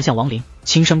看向王林，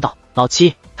轻声道：“老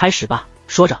七，开始吧。”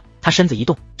说着，他身子一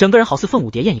动，整个人好似凤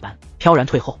舞蝶燕一般，飘然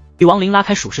退后，与王林拉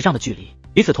开数十丈的距离。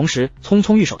与此同时，匆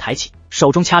匆玉手抬起，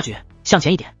手中掐诀，向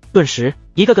前一点，顿时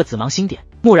一个个紫芒星点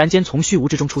蓦然间从虚无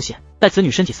之中出现，在此女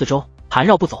身体四周盘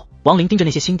绕不走。王林盯着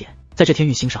那些星点，在这天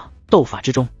运星上，斗法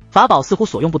之中，法宝似乎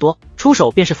所用不多，出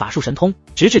手便是法术神通。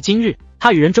直至今日，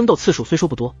他与人争斗次数虽说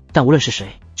不多，但无论是谁，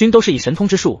均都是以神通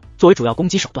之术作为主要攻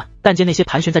击手段。但见那些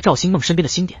盘旋在赵星梦身边的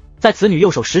星点，在此女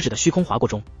右手食指的虚空划过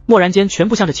中，蓦然间全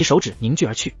部向着其手指凝聚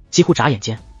而去，几乎眨眼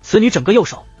间，此女整个右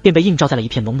手便被映照在了一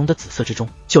片浓浓的紫色之中，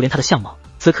就连她的相貌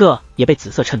此刻也被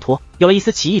紫色衬托，有了一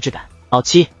丝奇异之感。老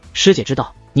七，师姐知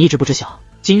道你一直不知晓，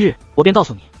今日我便告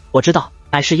诉你，我知道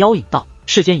乃是妖影道，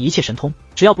世间一切神通，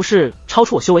只要不是超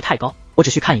出我修为太高，我只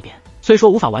需看一遍，虽说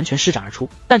无法完全施展而出，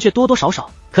但却多多少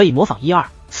少可以模仿一二。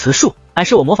此术乃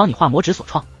是我模仿你画魔指所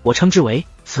创，我称之为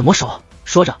紫魔手。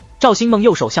说着，赵星梦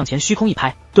右手向前虚空一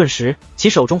拍，顿时其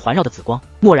手中环绕的紫光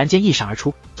蓦然间一闪而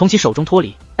出，从其手中脱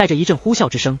离，带着一阵呼啸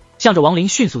之声，向着王林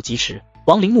迅速疾驰。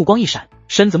王林目光一闪，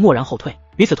身子蓦然后退，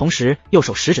与此同时，右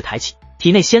手食指抬起，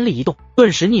体内仙力一动，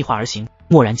顿时逆化而行。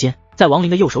蓦然间，在王林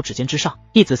的右手指尖之上，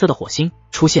一紫色的火星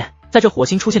出现，在这火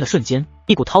星出现的瞬间，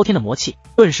一股滔天的魔气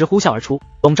顿时呼啸而出，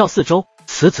笼罩四周。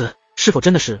此子是否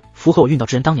真的是符合我运道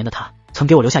之人当年的他曾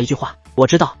给我留下一句话：我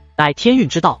知道，乃天运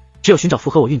之道，只有寻找符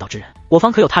合我运道之人，我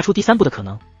方可有踏出第3步的可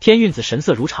能。天运子神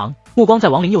色如常，目光在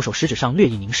王林右手食指上略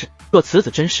一凝视，若此子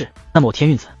真是，那么我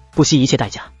天运子不惜一切代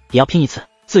价也要拼一次。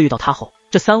自遇到他后，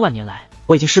这3万年来，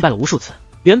我已经失败了无数次，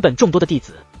原本众多的弟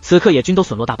子此刻也均都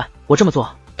损落大半，我这么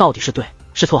做到底是对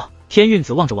是错？天运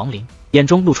子望着王林，眼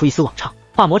中露出一丝往畅。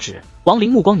画魔指，王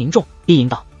林目光凝重，低吟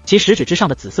道：其食指之上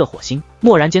的紫色火星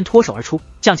蓦然间脱手而出，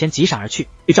向前急闪而去，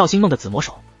与赵星梦的紫魔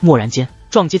手蓦然间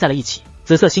撞击在了一起，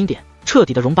紫色星点彻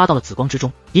底的融扒到了紫光之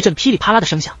中，一阵噼里啪啦的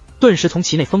声响顿时从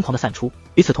其内疯狂的散出。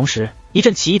与此同时，一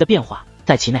阵奇异的变化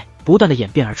在其内不断的演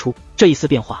变而出，这一丝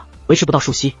变化维持不到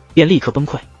数息便立刻崩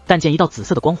溃，但见一道紫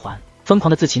色的光环疯狂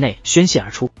的自其内宣泄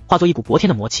而出，化作一股勃天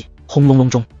的魔气，轰隆隆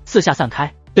中四下散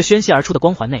开。这宣泄而出的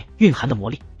光环内蕴含的魔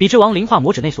力，比之王林画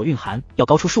魔指内所蕴含要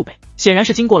高出数倍，显然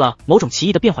是经过了某种奇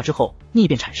异的变化之后逆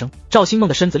变产生。赵星梦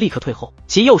的身子立刻退后，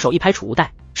其右手一拍储物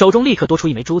袋，手中立刻多出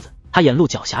一枚珠子，他眼露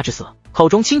狡黠之色，口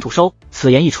中轻吐收。此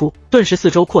言一出，顿时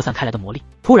四周扩散开来的魔力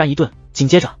突然一顿，紧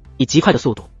接着以极快的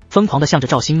速度疯狂地向着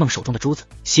赵星梦手中的珠子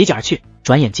袭击而去，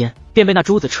转眼间便被那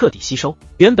珠子彻底吸收。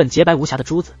原本洁白无瑕的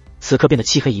珠子此刻变得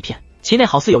漆黑一片，其内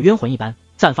好似有冤魂一般，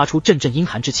散发出阵阵阴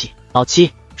寒之气。老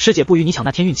七，师姐不与你抢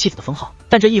那天运妻子的封号，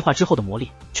但这异化之后的魔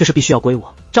力却是必须要归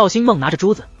我。赵星梦拿着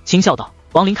珠子轻笑道。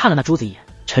王林看了那珠子一眼，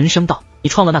沉声道：你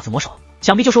创了那紫魔手，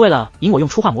想必就是为了引我用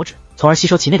初画魔指，从而吸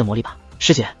收其内的魔力吧？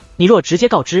师姐，你若直接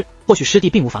告知，或许师弟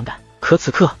并无反感，可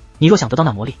此刻你若想得到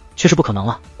那魔力，却是不可能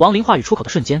了。王林话语出口的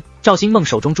瞬间，赵星梦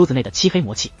手中珠子内的漆黑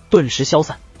魔气顿时消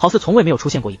散，好似从未没有出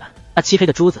现过一般。那漆黑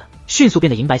的珠子迅速变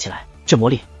得银白起来，这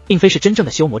魔力并非是真正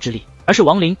的修魔之力，而是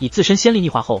王林以自身仙力逆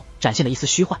化后展现的一丝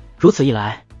虚幻。如此一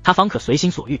来，他方可随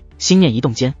心所欲，心念一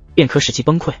动间便可使其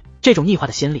崩溃。这种逆化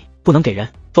的仙力不能给人，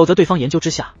否则对方研究之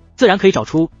下，自然可以找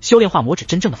出修炼化魔指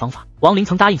真正的方法。王林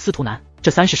曾答应司徒南，这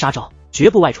3式杀招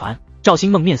绝不外传。赵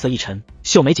星梦面色一沉，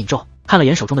秀眉紧皱，看了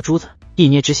眼手中的珠子，一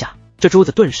捏之下，这珠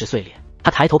子顿时碎裂。他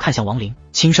抬头看向王林，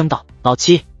轻声道：“老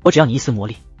七，我只要你一丝魔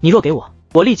力，你若给我，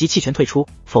我立即弃权退出，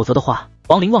否则的话。”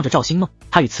王林望着赵星梦，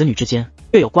他与此女之间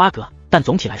略有瓜葛，但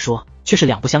总体来说却是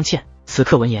两不相欠。此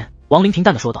刻闻言，王林平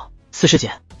淡地说道：“四师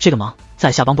姐，这个忙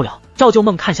在下帮不了。”赵旧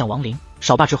梦看向王林，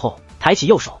少罢之后，抬起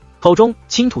右手，口中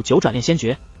轻吐9转炼仙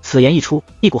诀。此言一出，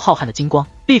一股浩瀚的金光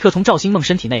立刻从赵星梦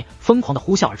身体内疯狂地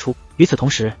呼啸而出。与此同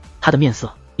时，他的面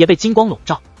色也被金光笼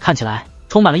罩，看起来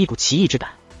充满了一股奇异之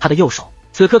感。他的右手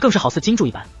此刻更是好似金柱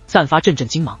一般，散发阵阵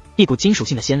金芒，一股金属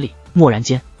性的仙力蓦然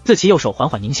间自其右手缓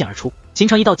缓凝现而出，形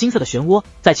成一道金色的漩涡，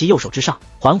在其右手之上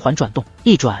缓缓转动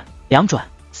，1转、2转、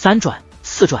3转、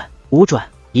4转、5转，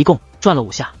一共转了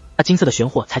5下，那金色的漩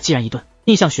涡才寂然一顿，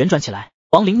逆向旋转起来。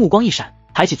王林目光一闪，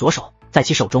抬起左手，在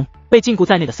其手中被禁锢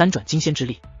在内的3转金仙之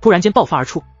力突然间爆发而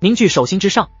出，凝聚手心之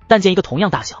上。但见一个同样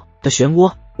大小的漩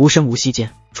涡无声无息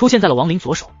间出现在了王林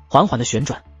左手，缓缓的旋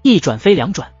转，1转飞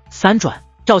2转、3转。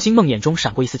赵星梦眼中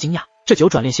闪过一丝惊讶，这9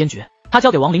转炼仙诀他交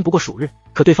给王林不过数日，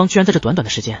可对方居然在这短短的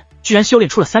时间居然修炼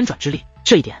出了3转之力，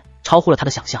这一点超乎了他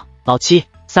的想象。老七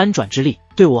，3转之力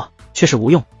对我却是无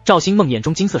用。赵星梦眼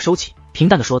中金色收起，平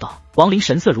淡的说道。王林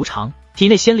神色如常，体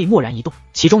内仙力蓦然一动，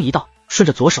其中一道顺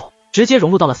着左手直接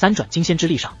融入到了3转金仙之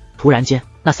力上。突然间，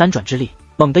那3转之力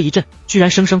猛地一震，居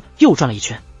然生生又转了一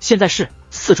圈，现在是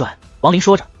4转。王林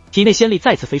说着，体内仙力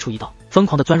再次飞出一道，疯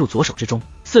狂的钻入左手之中。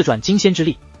4转金仙之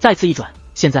力再次一转，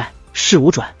现在是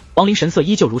5转。王林神色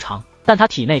依旧如常，但他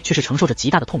体内却是承受着极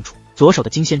大的痛楚，左手的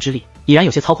金仙之力已然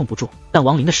有些操控不住。但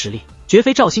王林的实力绝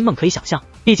非赵星梦可以想象，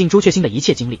毕竟朱雀星的一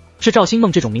切经历是赵星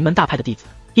梦这种名门大派的弟子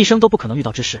一生都不可能遇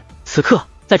到之事。此刻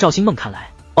在赵星梦看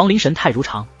来，王林神态如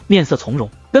常，面色从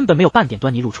容，根本没有半点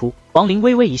端倪露出。王林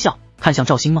微微一笑，看向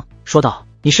赵星梦说道：“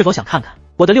你是否想看看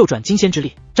我的6转金仙之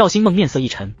力？”赵星梦面色一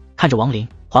沉，看着王林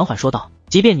缓缓说道：“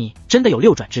即便你真的有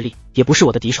6转之力，也不是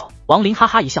我的敌手。”王林哈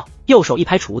哈一笑，右手一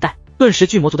拍储物袋，顿时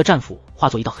巨魔族的战斧化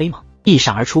作一道黑芒一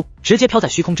闪而出，直接飘在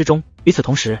虚空之中。与此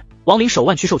同时，王林手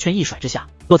腕驱兽圈一甩之下，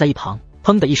落在一旁，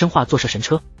砰的一声化作射神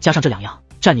车。加上这2样，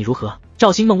战你如何？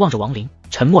赵星梦望着王林，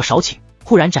沉默少顷，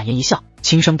忽然展颜一笑，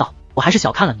轻声道：“我还是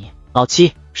小看了你，老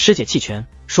七，师姐弃权。”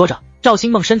说着，赵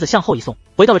星梦身子向后一送，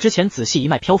回到了之前紫气一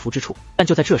脉漂浮之处。但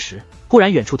就在这时，忽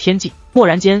然远处天际蓦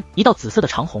然间一道紫色的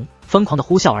长虹疯狂的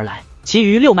呼啸而来，其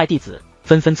余6脉弟子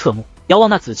纷纷侧目遥望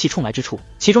那紫气冲来之处，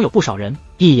其中有不少人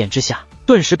一眼之下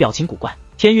顿时表情古怪。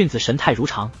天韵子神态如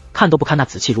常，看都不看那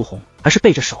紫气如虹，而是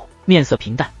背着手，面色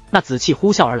平淡。那紫气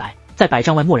呼啸而来，在100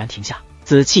丈外蓦然停下，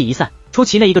紫气一散，出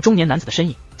其内一个中年男子的身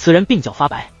影。此人鬓角发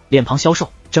白，脸庞消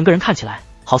瘦，整个人看起来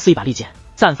好似一把利剑，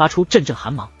散发出阵阵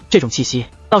寒芒。这种气息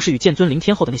倒是与剑尊临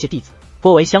天后的那些弟子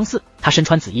颇为相似。他身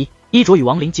穿紫衣，衣着与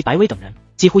王林及白薇等人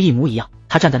几乎一模一样。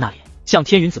他站在那里，向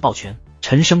天云子抱拳，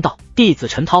沉声道：“弟子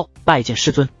陈涛拜见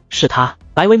师尊。”是他。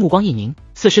白薇目光一凝，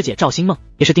四师姐赵星梦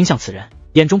也是盯向此人，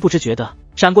眼中不知觉得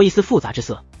闪过一丝复杂之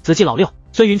色。子继老六，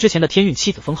孙云之前的天韵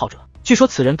妻子封号者，据说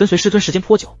此人跟随师尊时间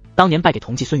颇久，当年拜给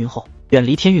同继孙云后，远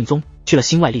离天韵宗，去了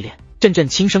星外历练。阵阵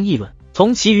轻声议论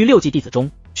从其余6继弟子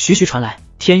中徐徐传来，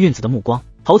天韵子的目光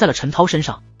投在了陈涛身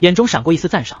上，眼中闪过一丝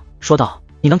赞赏，说道：“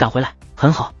你能赶回来，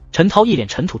很好。”陈涛一脸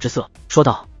尘土之色，说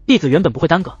道：“弟子原本不会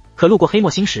耽搁，可路过黑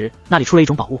墨星时，那里出了一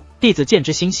种宝物，弟子见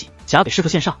之欣喜，想要给师父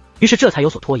献上，于是这才有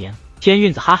所拖延。”天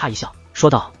韵子哈哈一笑，说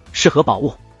道：“是何宝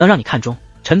物，能让你看中？”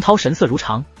陈涛神色如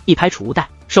常，一拍储物袋，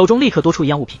手中立刻多出一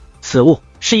样物品。此物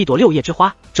是一朵6叶之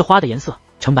花，这花的颜色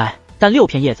呈白，但6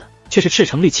片叶子却是赤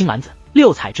橙绿青蓝紫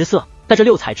6彩之色。在这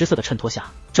6彩之色的衬托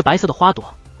下，这白色的花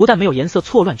朵不但没有颜色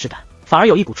错乱之感，反而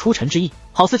有一股出尘之意，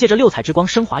好似借着6彩之光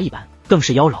升华一般，更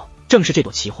是妖娆。正是这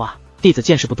朵奇花，弟子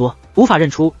见识不多，无法认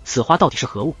出此花到底是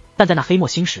何物，但在那黑墨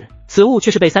星时，此物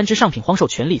却是被3只上品荒兽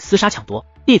全力厮杀抢夺，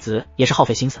弟子也是耗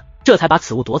费心思，这才把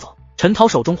此物夺走。陈涛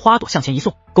手中花朵向前一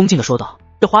送，恭敬地说道。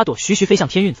这花朵徐徐飞向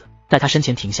天韵子，在他身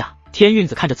前停下。天韵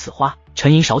子看着此花，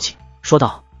沉吟少顷，说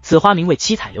道：“此花名为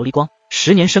七彩琉璃光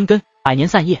，10年生根，100年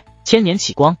散叶，1000年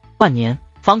起光，万年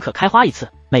方可开花一次，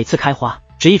每次开花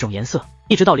只一种颜色，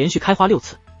一直到连续开花6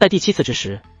次，在第7次之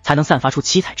时才能散发出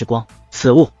七彩之光。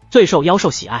此物最受妖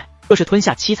兽喜爱，若是吞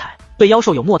下七彩，对妖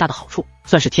兽有莫大的好处，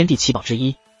算是天地奇宝之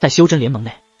一。在修真联盟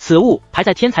内，此物排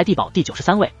在天才地宝第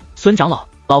93位，孙长老，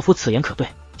老夫此言可对？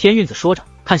天运子说着，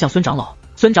看向孙长老，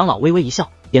孙长老微微一笑，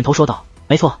点头说道：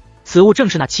没错，此物正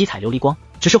是那七彩琉璃光，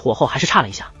只是火候还是差了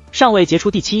一下，尚未结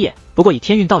出第7叶。不过以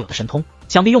天运道友的神通，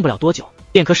想必用不了多久，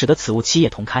便可使得此物7叶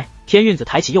同开。天运子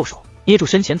抬起右手，捏住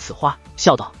身前此花，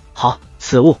笑道：好，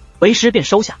此物为师便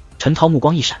收下。陈涛目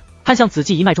光一闪，看向子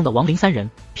继一脉中的亡灵3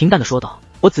人，平淡的说道：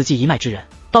我子继一脉之人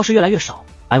倒是越来越少。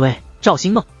白薇、赵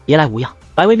星梦别来无恙。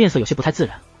白薇面色有些不太自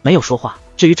然，没有说话。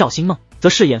至于赵星梦，则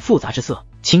饰演复杂之色，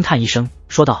轻叹一声，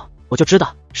说道：我就知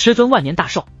道师尊万年大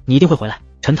寿，你一定会回来。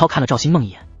陈涛看了赵星梦一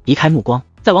眼，移开目光，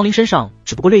在亡灵身上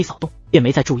只不过略一扫动，便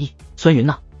没再注意。孙云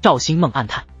呢？赵星梦暗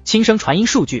叹，轻声传音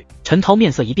数句。陈涛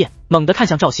面色一变，猛地看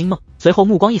向赵星梦，随后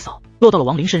目光一扫，落到了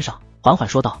亡灵身上，缓缓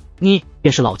说道：你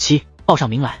便是老七，报上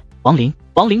名来。亡灵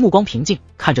目光平静，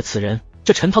看着此人。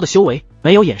这陈涛的修为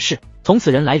没有掩饰，从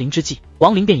此人来临之际，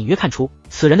亡灵便隐约看出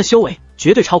此人的修为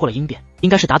绝对超过了应变，应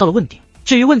该是达到了问鼎。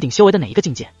至于问鼎修为的哪一个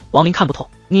境界，亡灵看不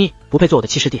透。你不配做我的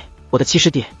七师弟，我的七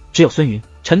师弟只有孙云。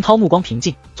陈涛目光平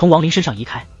静，从亡灵身上移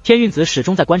开。天运子始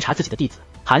终在观察自己的弟子，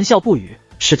含笑不语。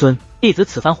师尊，弟子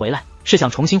此番回来是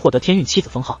想重新获得天运七子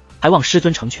封号，还望师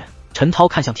尊成全。陈涛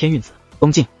看向天运子，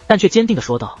恭敬但却坚定地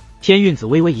说道。天运子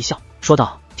微微一笑，说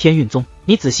道：天运宗，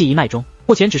你仔细一脉中，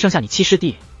目前只剩下你七师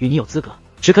弟与你有资格，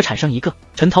只可产生一个。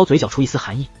陈涛嘴角出一丝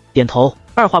寒意，点头，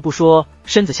二话不说，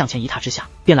身子向前一踏之下，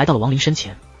便来到了亡灵身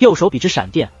前，右手比之闪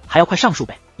电还要快上数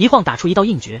倍，一晃打出一道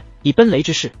硬诀，以奔雷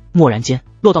之势，蓦然间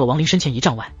落到了亡灵身前1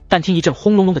丈外。但听一阵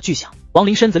轰隆隆的巨响，亡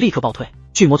灵身子立刻暴退，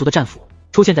巨魔族的战斧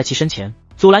出现在其身前，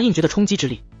阻拦硬诀的冲击之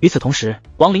力。与此同时，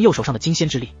亡灵右手上的金仙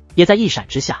之力也在一闪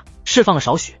之下释放了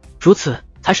少许，如此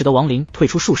才使得亡灵退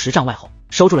出数十丈外后，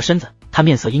收住了身子。他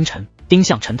面色阴沉，盯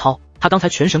向陈涛。他刚才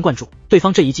全神贯注，对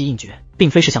方这一记硬诀并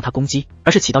非是向他攻击，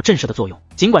而是起到震慑的作用。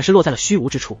尽管是落在了虚无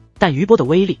之处，但余波的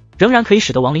威力仍然可以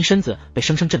使得亡灵身子被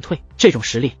生生震退。这种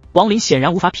实力，亡灵显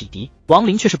然无法匹敌。亡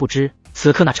灵却是不知，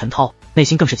此刻那陈涛内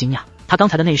心更是惊讶。他刚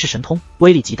才的那一式神通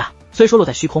威力极大，虽说落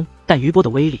在虚空，但余波的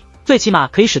威力最起码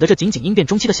可以使得这仅仅应变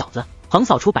中期的小子横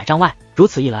扫出100丈外。如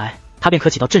此一来，他便可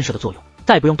起到震慑的作用，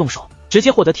再不用动手，直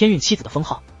接获得天运七子的封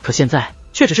号。可现在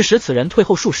却只是使此人退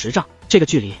后数十丈，这个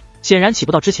距离显然起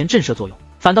不到之前震慑作用，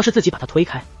反倒是自己把他推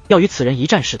开，要与此人一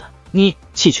战似的。你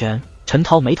弃权？陈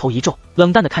涛眉头一皱，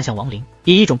冷淡地看向亡灵，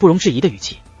以一种不容置疑的语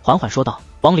气缓缓说道。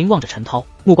亡灵望着陈涛，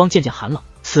目光渐渐寒冷，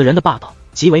此人的霸道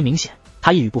极为明显。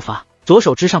他一语不发，左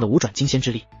手之上的5转金仙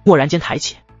之力蓦然间抬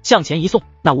起，向前一送，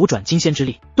那5转金仙之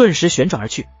力顿时旋转而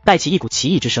去，带起一股奇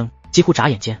异之声，几乎眨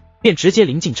眼间便直接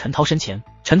临近陈涛身前。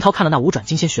陈涛看了那5转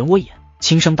金仙漩涡一眼，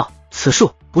轻声道：此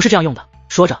术不是这样用的。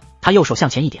说着，他右手向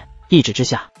前一点，一指之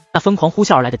下，那疯狂呼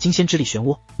啸而来的金仙之力漩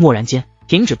涡蓦然间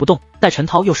停止不动，在陈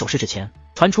涛右手食指前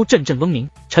传出阵阵嗡鸣。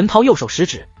陈涛右手食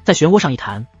指在漩涡上一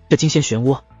弹，这金仙漩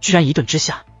涡居然一顿之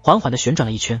下缓缓地旋转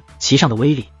了一圈，其上的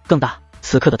威力更大。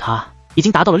此刻的他已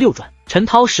经达到了6转。陈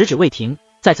涛食指未停，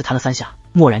再次弹了3下，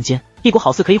蓦然间一股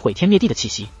好似可以毁天灭地的气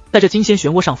息在这金仙漩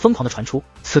涡上疯狂地传出。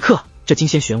此刻这金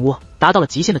仙漩涡达到了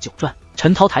极限的9转。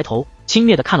陈涛抬头轻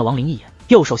蔑地看了亡灵一眼，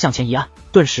右手向前一按，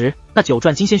顿时那9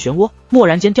转金仙漩涡蓦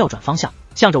然间调转方向，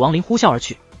向着亡灵呼啸而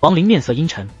去。亡灵面色阴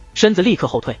沉，身子立刻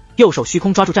后退，右手虚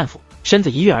空抓住战斧，身子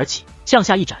一跃而起，向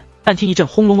下一斩。但听一阵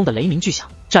轰隆隆的雷鸣巨响，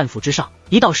战斧之上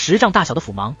一道10丈大小的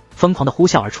斧芒疯狂地呼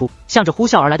啸而出，向着呼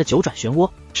啸而来的9转漩涡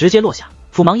直接落下。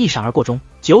斧芒一闪而过中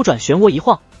，9转漩涡一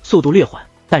晃，速度略缓，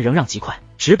但仍让极快，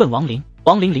直奔亡灵。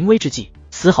亡灵临危之际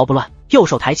丝毫不乱，右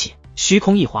手抬起，虚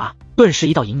空一划，顿时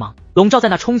一道银芒笼罩在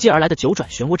那冲击而来的9转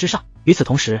漩涡之上。与此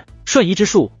同时，瞬移之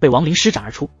术被亡灵施展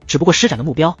而出，只不过施展的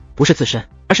目标不是自身，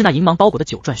而是那银芒包裹的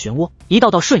9转漩涡。一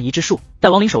道道瞬移之术在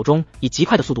亡灵手中以极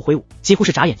快的速度挥舞，几乎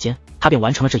是眨眼间，他便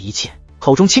完成了这一切。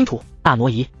口中轻吐大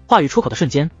挪移，话语出口的瞬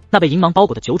间，那被银芒包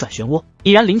裹的9转漩涡已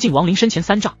然临近亡灵身前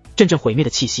3丈，阵阵毁灭的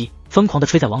气息疯狂地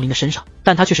吹在亡灵的身上，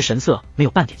但他却是神色没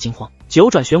有半点惊慌。9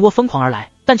转漩涡疯狂而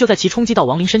来，但就在其冲击到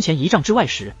亡灵身前1丈之外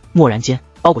时，蓦然间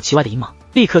包裹其外的银芒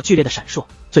立刻剧烈的闪烁，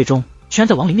最终居然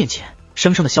在亡灵面前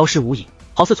生生的消失无影，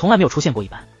好似从来没有出现过一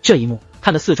般。这一幕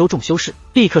看得四周众修士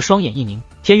立刻双眼一凝，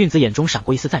天运子眼中闪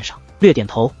过一丝赞赏，略点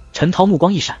头。陈涛目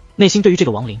光一闪，内心对于这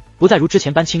个亡灵不再如之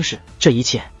前般轻视，这一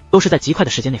切都是在极快的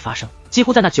时间内发生。几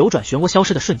乎在那9转漩涡消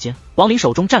失的瞬间，亡灵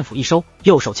手中战斧一收，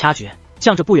右手掐诀，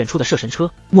向着不远处的射神车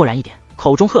蓦然一点，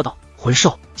口中喝道：魂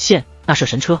兽现！那射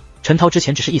神车，陈涛之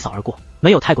前只是一扫而过，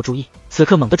没有太过注意，此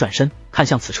刻猛地转身看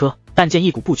向此车，但见一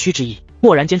股不屈之意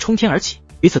蓦然间冲天而起，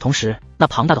与此同时，那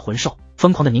庞大的魂兽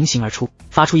疯狂地凝形而出，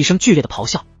发出一声剧烈的咆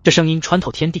哮，这声音穿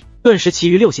透天地，顿时其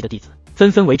余6系的弟子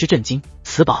纷纷为之震惊。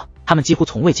此宝他们几乎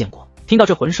从未见过。听到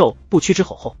这魂兽不屈之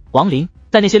吼后，亡灵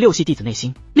在那些6系弟子内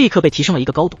心立刻被提升了一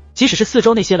个高度，即使是四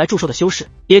周那些来祝寿的修士，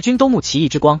也均都目奇异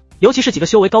之光，尤其是几个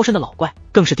修为高深的老怪，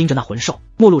更是盯着那魂兽，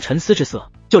目露沉思之色。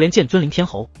就连剑尊灵天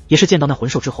侯也是见到那魂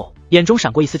兽之后，眼中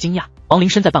闪过一丝惊讶。亡灵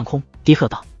身在半空，低喝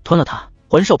道：“吞了他！”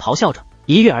魂兽咆哮着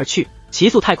一跃而去，其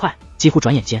速太快，几乎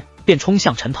转眼间便冲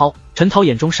向陈涛。陈涛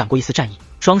眼中闪过一丝战意，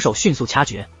双手迅速掐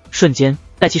诀，瞬间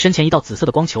在其身前一道紫色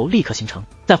的光球立刻形成。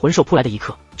在魂兽扑来的一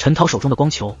刻，陈涛手中的光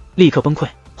球立刻崩溃，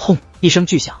轰一声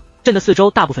巨响，震得四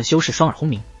周大部分修士双耳轰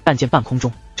鸣。但见半空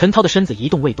中陈涛的身子一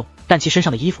动未动，但其身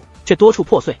上的衣服却多处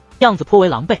破碎，样子颇为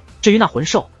狼狈。至于那魂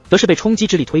兽，则是被冲击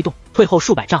之力推动，退后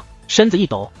数百丈，身子一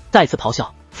抖，再次咆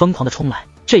哮，疯狂地冲来。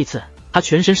这一次他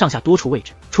全身上下多处位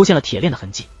置出现了铁链的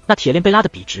痕迹，那铁链被拉得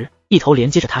笔直，一头连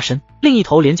接着他身，另一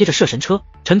头连接着射神车。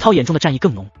陈涛眼中的战意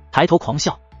更浓，抬头狂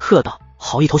笑，喝道：“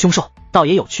好一头凶兽，倒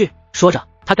也有趣。”说着，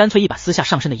他干脆一把撕下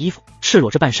上身的衣服，赤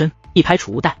裸着半身，一拍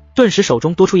储物袋，顿时手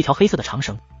中多出一条黑色的长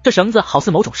绳。这绳子好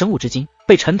似某种生物之精，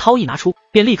被陈涛一拿出，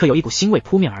便立刻有一股腥味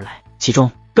扑面而来，其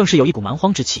中更是有一股蛮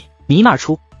荒之气弥漫而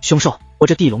出。凶兽，我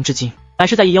这地龙之精乃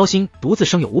是在一妖星独自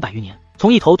生有500余年，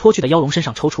从一头脱去的妖龙身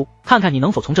上抽出，看看你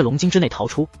能否从这龙精之内逃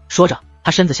出。说着，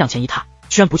他身子向前一踏，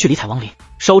居然不去理睬亡灵，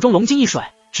手中龙筋一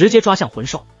甩，直接抓向魂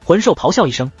兽。魂兽咆哮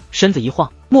一声，身子一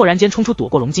晃，蓦然间冲出，躲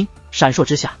过龙筋，闪烁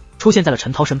之下出现在了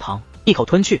陈涛身旁，一口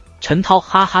吞去。陈涛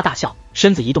哈哈大笑，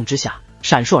身子移动之下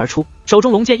闪烁而出，手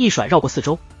中龙剑一甩，绕过四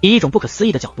周，以一种不可思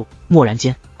议的角度，蓦然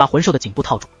间把魂兽的颈部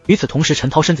套住。与此同时，陈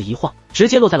涛身子一晃，直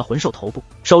接落在了魂兽头部，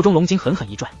手中龙筋狠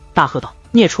狠一拽，大喝道：“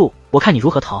孽畜，我看你如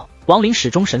何逃！”亡灵始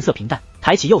终神色平淡，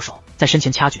抬起右手在身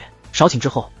前掐诀，少顷之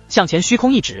后向前虚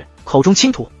空一指，口中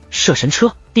轻吐：“射神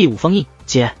车第5封印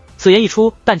解。”此言一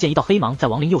出，但见一道黑芒在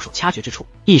亡灵右手掐诀之处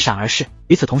一闪而逝。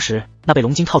与此同时，那被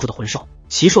龙筋套住的魂兽，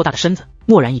其硕大的身子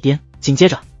蓦然一颠，紧接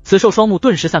着此兽双目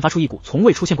顿时散发出一股从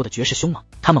未出现过的绝世凶猛。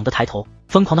他猛地抬头，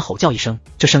疯狂地吼叫一声，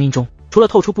这声音中除了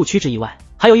透出不屈之意外，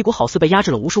还有一股好似被压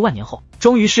制了无数万年后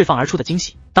终于释放而出的惊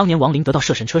喜。当年亡灵得到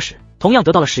射神车时，同样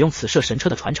得到了使用此射神车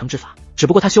的传承之法，只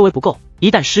不过他修为不够，一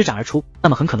旦施展而出，那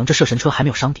么很可能这射神车还没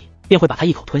有伤敌，便会把他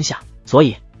一口吞下。所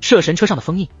以射神车上的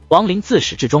封印，亡灵自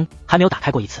始至终还没有打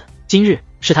开过一次。今日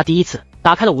是他第一次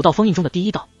打开了5道封印中的第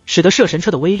1道，使得射神车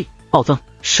的威力暴增。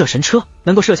射神车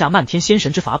能够射下漫天仙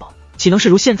神之法宝，岂能是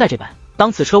如现在这般？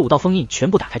当此车5道封印全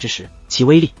部打开之时，其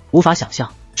威力无法想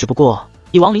象。只不过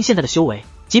以亡灵现在的修为，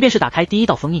即便是打开第1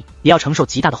道封印，也要承受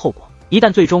极大的后果。一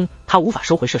旦最终他无法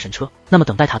收回射神车，那么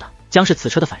等待他的将是此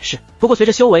车的反噬。不过随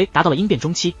着修为达到了应变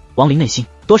中期，亡灵内心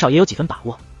多少也有几分把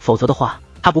握，否则的话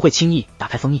他不会轻易打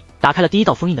开封印。打开了第1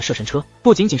道封印的射神车，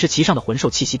不仅仅是其上的魂兽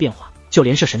气息变化，就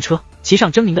连射神车其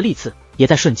上狰狞的利刺也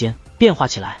在瞬间变化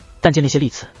起来。但见那些利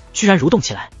刺居然蠕动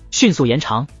起来，迅速延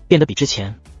长，变得比之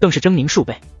前更是狰狞数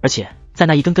倍，而且在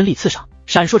那一根根利刺上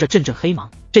闪烁着阵阵黑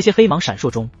芒。这些黑芒闪烁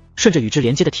中，顺着与之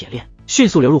连接的铁链迅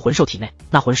速流入魂兽体内。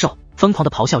那魂兽疯狂的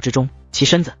咆哮之中，其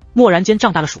身子蓦然间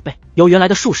胀大了数倍，由原来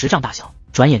的数十丈大小，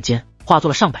转眼间化作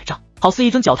了上百丈，好似一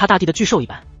尊脚踏大地的巨兽一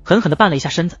般，狠狠地绊了一下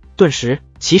身子。顿时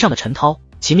其上的陈涛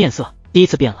其面色第一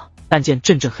次变了，但见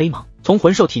阵阵黑芒从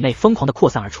魂兽体内疯狂地扩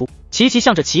散而出，齐齐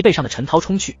向着其背上的陈涛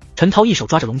冲去。陈涛一手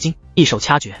抓着龙筋，一手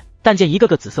掐诀，但见一个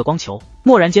个紫色光球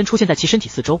蓦然间出现在其身体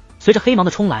四周，随着黑芒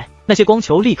的冲来，那些光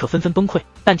球立刻纷纷崩溃。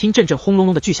但听阵阵轰隆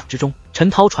隆的巨响之中，陈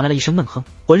涛传来了一声闷哼。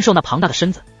魂兽那庞大的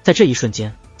身子在这一瞬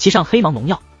间，其上黑芒脓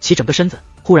药，其整个身子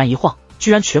忽然一晃，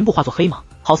居然全部化作黑芒，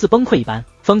好似崩溃一般，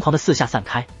疯狂的四下散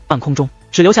开。半空中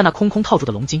只留下那空空套住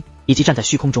的龙筋，以及站在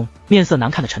虚空中面色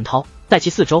难看的陈涛。在其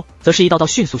四周则是一道道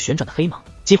迅速旋转的黑芒，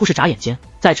几乎是眨眼间，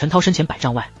在陈涛身前100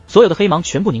丈外，所有的黑芒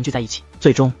全部凝聚在一起，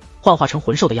最终幻化成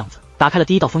魂兽的样子。打开了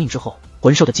第1道封印之后，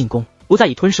魂兽的进攻不再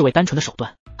以吞噬为单纯的手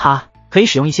段，它可以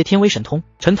使用一些天威神通。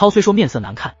陈涛虽说面色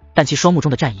难看，但其双目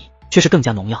中的战意却是更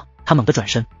加浓耀。他猛地转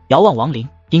身遥望亡灵，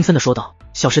阴森地说道：“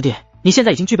小师弟，你现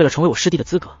在已经具备了成为我师弟的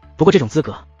资格，不过这种资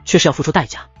格却是要付出代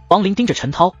价。”亡灵盯着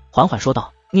陈涛缓缓说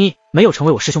道：“你没有成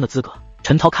为我师兄的资格。”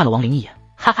陈涛看了亡灵一眼，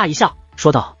哈哈一笑，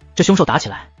说道：“这凶兽打起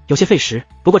来有些费时，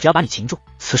不过只要把你擒住，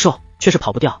此兽却是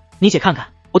跑不掉。你且看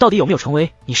看我到底有没有成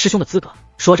为你师兄的资格。”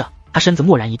说着，他身子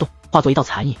蓦然一动，化作一道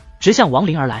残影，直向亡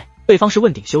灵而来。对方是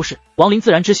问鼎修士，亡灵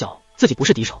自然知晓自己不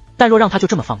是敌手，但若让他就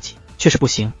这么放弃，却是不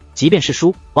行。即便是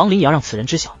输，亡灵也要让此人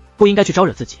知晓，不应该去招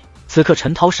惹自己。此刻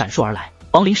陈涛闪烁而来，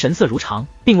亡灵神色如常，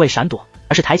并未闪躲，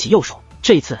而是抬起右手。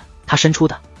这一次他伸出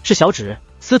的是小指，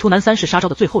司徒南3式杀招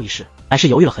的最后一式，乃是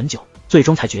犹豫了很久，最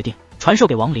终才决定传授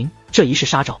给亡灵。这一式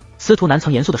杀招，司徒南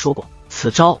曾严肃地说过，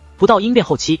此招不到应变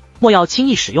后期莫要轻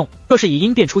易使用，若是以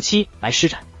应变初期来施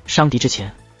展，伤敌之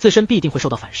前，自身必定会受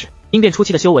到反噬，应变初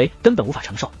期的修为根本无法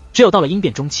承受，只有到了应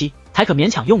变中期才可勉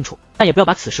强用处，但也不要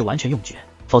把此事完全用绝，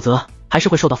否则还是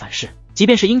会受到反噬。即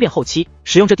便是应变后期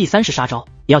使用这第3式杀招，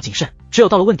也要谨慎，只有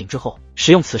到了问鼎之后，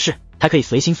使用此式才可以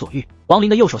随心所欲。亡灵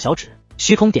的右手小指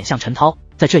虚空点向陈涛，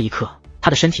在这一刻，他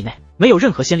的身体内没有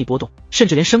任何仙力波动，甚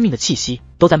至连生命的气息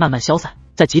都在慢慢消散，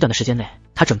在极短的时间内，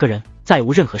他整个人再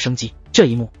无任何生机。这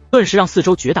一幕顿时让四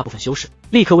周绝大部分修士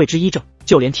立刻为之一怔，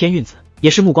就连天韵子也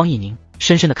是目光一凝，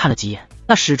深深的看了几眼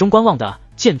那始终观望的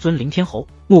剑尊灵天侯，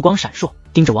目光闪烁，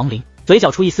盯着亡灵，嘴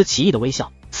角出一丝奇异的微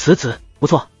笑。此子不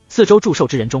错。四周祝寿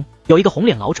之人中有一个红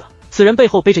脸老者，此人背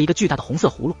后背着一个巨大的红色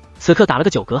葫芦，此刻打了个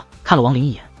9格，看了亡灵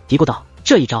一眼，嘀咕道：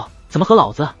这一招怎么和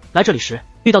老子来这里时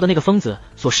遇到的那个疯子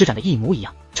所施展的一模一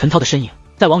样？陈涛的身影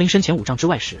在亡灵身前5丈之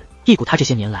外时，一股他这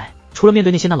些年来除了面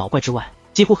对那些老怪之外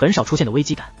几乎很少出现的危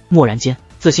机感。蓦然间，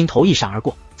自心头一闪而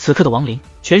过，此刻的亡灵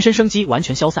全身生机完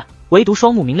全消散，唯独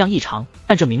双目明亮异常，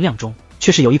但这明亮中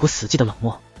却是有一股死寂的冷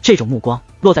漠。这种目光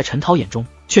落在陈涛眼中，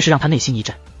却是让他内心一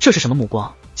震。这是什么目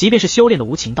光？即便是修炼的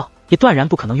无情道，也断然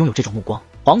不可能拥有这种目光。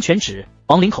黄泉指，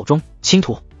亡灵口中倾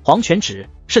吐。黄泉指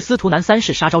是司徒南3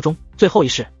式杀招中最后一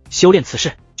式，修炼此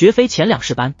式绝非前2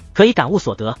式般可以感悟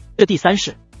所得，这第3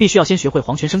式必须要先学会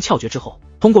黄泉生窍诀之后，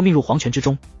通过命入黄泉之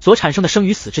中所产生的生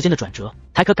与死之间的转折，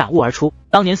才可感悟而出。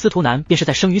当年司徒南便是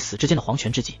在生与死之间的黄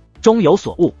泉之际中有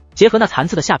所悟，结合那残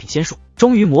次的下品仙术，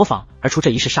终于模仿而出这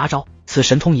一式杀招。此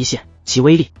神通一现，其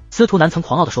威力，司徒南曾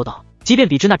狂傲地说道，即便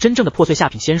比之那真正的破碎下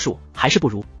品仙术还是不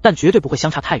如，但绝对不会相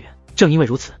差太远。正因为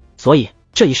如此，所以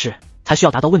这一式才需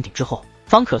要达到问鼎之后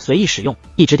方可随意使用，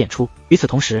一指点出。与此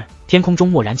同时，天空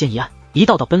中蓦然间一暗，一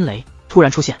道道奔雷突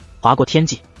然出现，划过天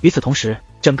际。与此同时，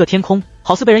整个天空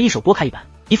好似被人一手拨开一般，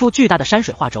一幅巨大的山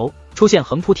水画轴出现，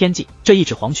横铺天际。这一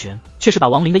指黄泉却是把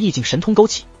亡灵的意境神通勾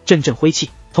起，阵阵灰气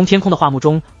从天空的画幕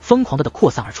中疯狂地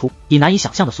扩散而出，以难以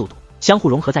想象的速度相互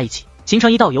融合在一起，形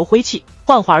成一道由灰气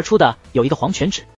幻化而出的有一个黄泉指。